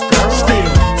lolos, girl. Still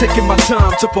taking my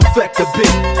time to perfect the beat.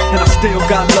 And I still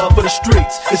got love for the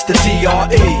streets, it's the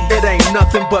DRE. It ain't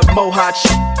nothing but mo hot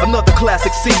shit. Another classic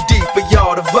CD for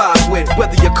y'all to vibe with.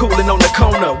 Whether you're coolin' on the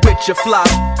corner with your fly,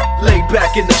 laid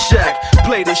back in the shack,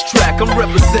 play this track. I'm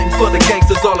representing for the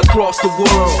gangsters all across the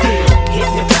world. Still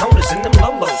hitting them corners and them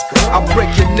lolos, girl. I'll break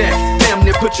your neck, damn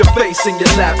near put your face in your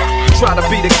lap. Try to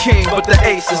be the king, but the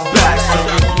ace is back. So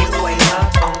you ain't up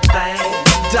on things.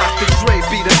 Dr. Dre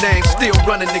be the name, still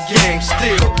running the game.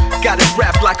 Still got it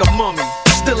wrapped like a mummy.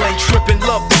 Still ain't trippin',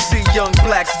 love to see young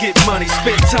blacks get money.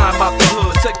 Spend time out the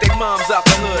hood, take their moms out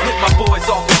the hood. Hit my boys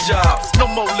off with jobs, no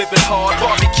more living hard.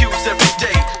 Barbecues every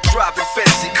day, driving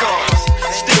fancy cars.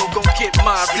 Still gon' get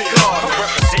my regard. I'm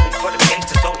representing for the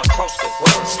gangsters all across the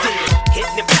world. Still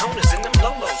hitting them corners and them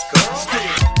lolos, girl.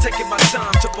 Still taking my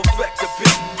time to perfect the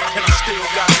beat. And I still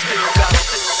got.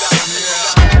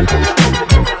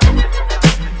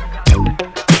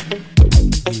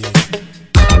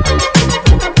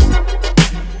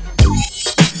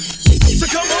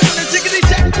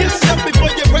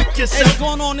 Hey, what's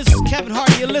going on? This is Kevin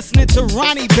Hart. You're listening to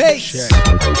Rony Bass.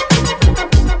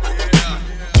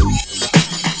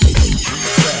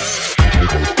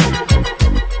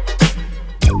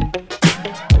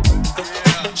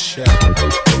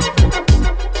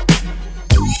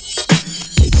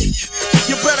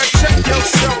 You better check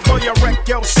yourself or you wreck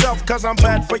yourself, cause I'm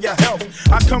bad for your health.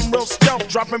 I come real stealth,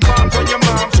 dropping bombs on your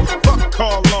moms. Fuck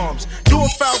call alarms. Do a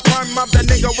foul crime, mob that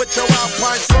nigga with your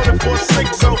Alpine soda for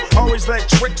 6. So always let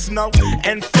tricks know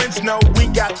and friends know we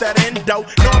got that endo.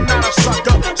 No, I'm not a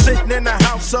sucker sitting in a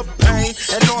house of pain.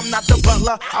 And no, I'm not the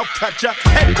butler. I'll cut ya,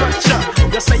 head cut ya.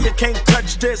 You say you can't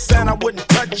touch this, and I wouldn't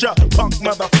touch ya, punk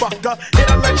motherfucker. Here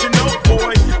to let you know,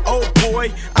 boy, oh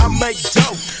boy, I make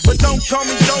dope. But don't call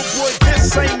me dope, boy.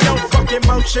 This ain't no fucking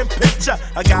motion picture.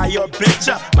 A guy or a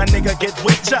bitch, my nigga get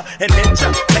with ya and hit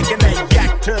ya, taking that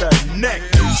yak to the neck.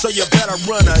 So you better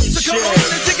run a shit. So come on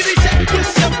and tickety check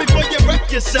yourself before you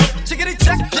wreck yourself. Tickety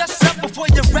check yourself before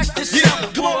you wreck yourself.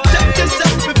 Yeah, come on, check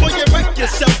yourself before you wreck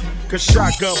yourself. Cause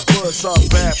shotgun bullets are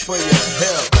bad for your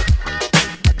health.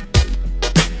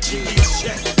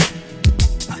 Check.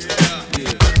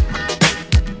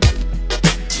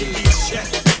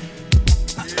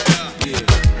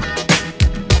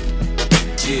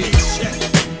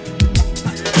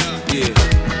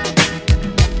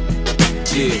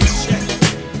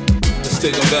 Let's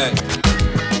take them back.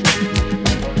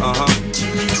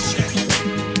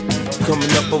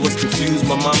 Coming up, I was confused.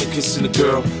 My mama kissing a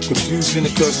girl. Confusion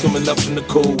occurs coming up in the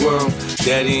cold world.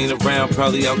 Daddy ain't around,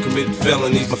 probably out committing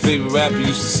felonies. My favorite rapper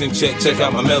used to sing, check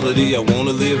out my melody. I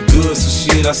wanna live good,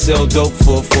 so shit, I sell dope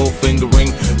for a 4-finger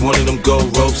ring. One of them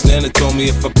gold ropes. Nana told me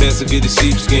if I pass, I get a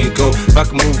sheepskin coat. If I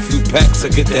can move a few packs, I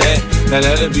get the hat. Now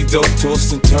that'd be dope.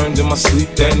 Tossed and turned in my sleep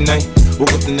that night.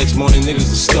 Woke up the next morning,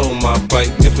 niggas that stole my bike.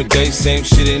 Different day, same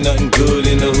shit, ain't nothing good.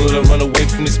 In the hood, I run away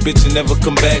from this bitch and never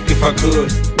come back if I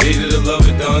could. Hated to love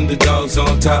it, the underdogs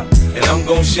on top. And I'm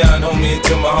gon' shine, homie,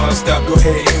 until my heart stop. Go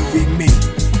ahead, envy me.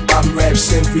 I'm Raps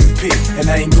MVP, and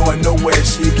I ain't going nowhere,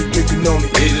 so you can get to know me.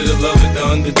 Hated to love it, the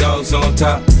underdogs on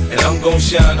top. And I'm gon'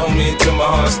 shine, homie, until my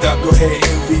heart stop. Go ahead,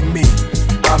 envy me.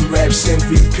 I'm Raps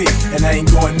MVP, and I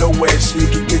ain't going nowhere, so you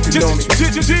can get to know me.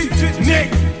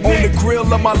 On the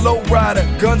grill of my lowrider,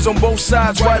 guns on both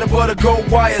sides, right above the gold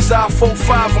wires. I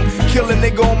 4-5 them, kill a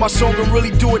nigga on my song and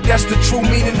really do it. That's the true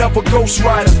meaning of a ghost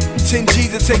rider. 10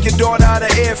 G's to take your daughter out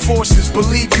of Air Forces.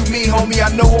 Believe you me, homie,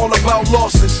 I know all about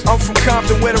losses. I'm from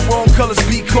Compton where the wrong colors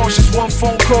be cautious. One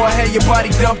phone call, I had your body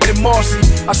dumped in Marcy.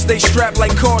 I stay strapped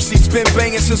like car seats, been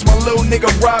banging since my little nigga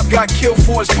Rob got killed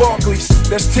for his Barclays.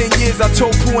 That's 10 years, I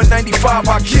told Pooh in 95,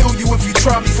 I'll kill you if you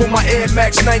try me for my Air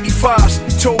Max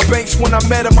 95s. Told Banks when I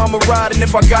met him I'ma ride, and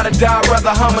if I gotta die, I'd rather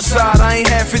homicide. I ain't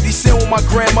had 50 cent when my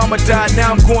grandmama died.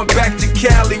 Now I'm going back to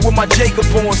Cali with my Jacob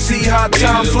on. See how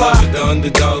time fly. The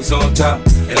underdogs on top,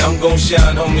 and I'm gon'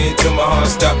 shine, homie, until my heart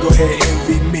stop. Go ahead,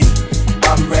 envy me.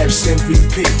 I'm Raps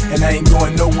MVP, and I ain't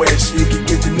going nowhere, so you can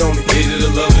get to know me. Hated to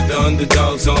love it, the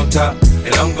underdogs on top,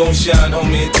 and I'm gon' shine,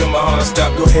 homie, until my heart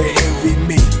stop. Go ahead, envy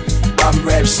me. I'm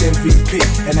Raps MVP,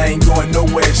 and I ain't going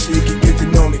nowhere, so you can get to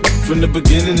know me. From the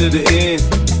beginning to the end,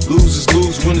 losers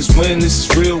lose, winners win. This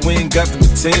is real, we ain't got to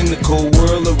pretend. The cold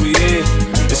world that we in,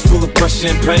 it's full of pressure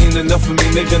and pain. Enough of me,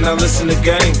 nigga, now listen to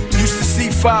game. Used to see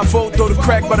 5-0, throw the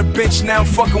crack by the bench. Now I'm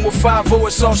fucking with 5-0,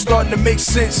 it's all starting to make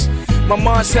sense. My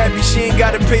mom's happy, she ain't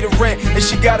gotta pay the rent, and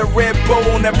she got a red bow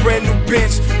on that brand new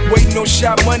Benz. Waiting on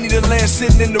shot money to land,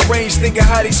 sitting in the range, thinking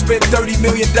how they spent $30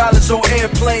 million on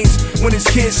airplanes when his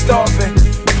kids starving.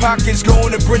 pockets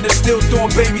going and Brenda still throwing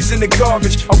babies in the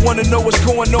garbage. I wanna know what's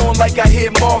going on like I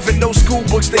hear Marvin. No school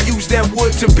books, they use that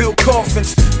wood to build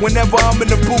coffins. Whenever I'm in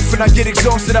the booth and I get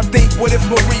exhausted, I think, what if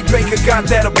Marie Baker got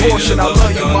that abortion? I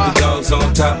love you, ma. Dogs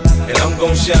on top, and I'm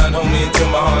gon' shine, homie, until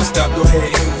my heart stop. Go ahead,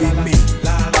 envy me.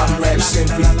 I'm Raps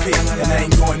MVP, and I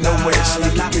ain't going nowhere, so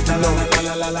you can get to know me.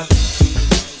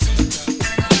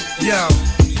 Yo,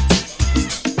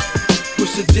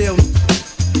 what's the deal?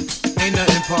 Ain't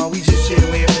nothing, Paul. We just here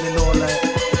laughing and all that.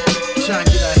 Trying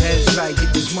to get our heads right,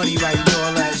 get this money right and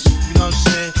all that. You know what I'm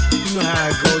saying? You know how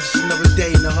it goes. Just another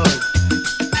day in the hood.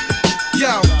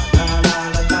 Yo,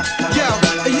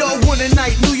 one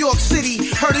night, New York City,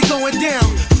 heard it going down.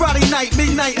 Friday night,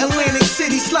 midnight, Atlantic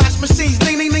City. Slash machines,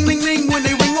 ding, ding, ding, ding, ding. When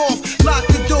they ring off, lock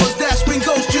the doors. That's when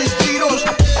ghosts just Cheetos.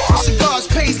 Cigars,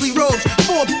 paisley robes.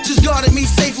 4 bitches guarded me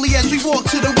safely as we walked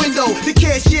to the window. The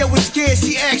cashier was scared,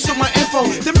 she asked for my info.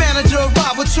 The manager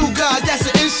arrived with 2 guys, that's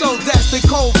an insult. That's the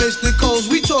code, Mr. Coles.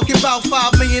 We talking about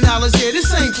 $5 million here. This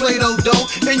ain't Play-Doh, though.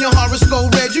 And your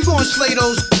horoscope red, you gon' slay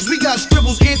those. We got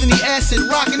scribbles, Anthony Acid,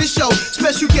 rocking the show.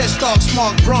 Special guest star,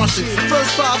 Mark Bronson.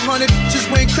 First 500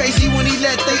 just went crazy when he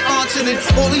let they answer it.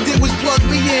 All he did was plug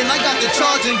me in. I got the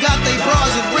charge and got they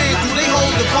bras and ran through they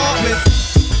whole department.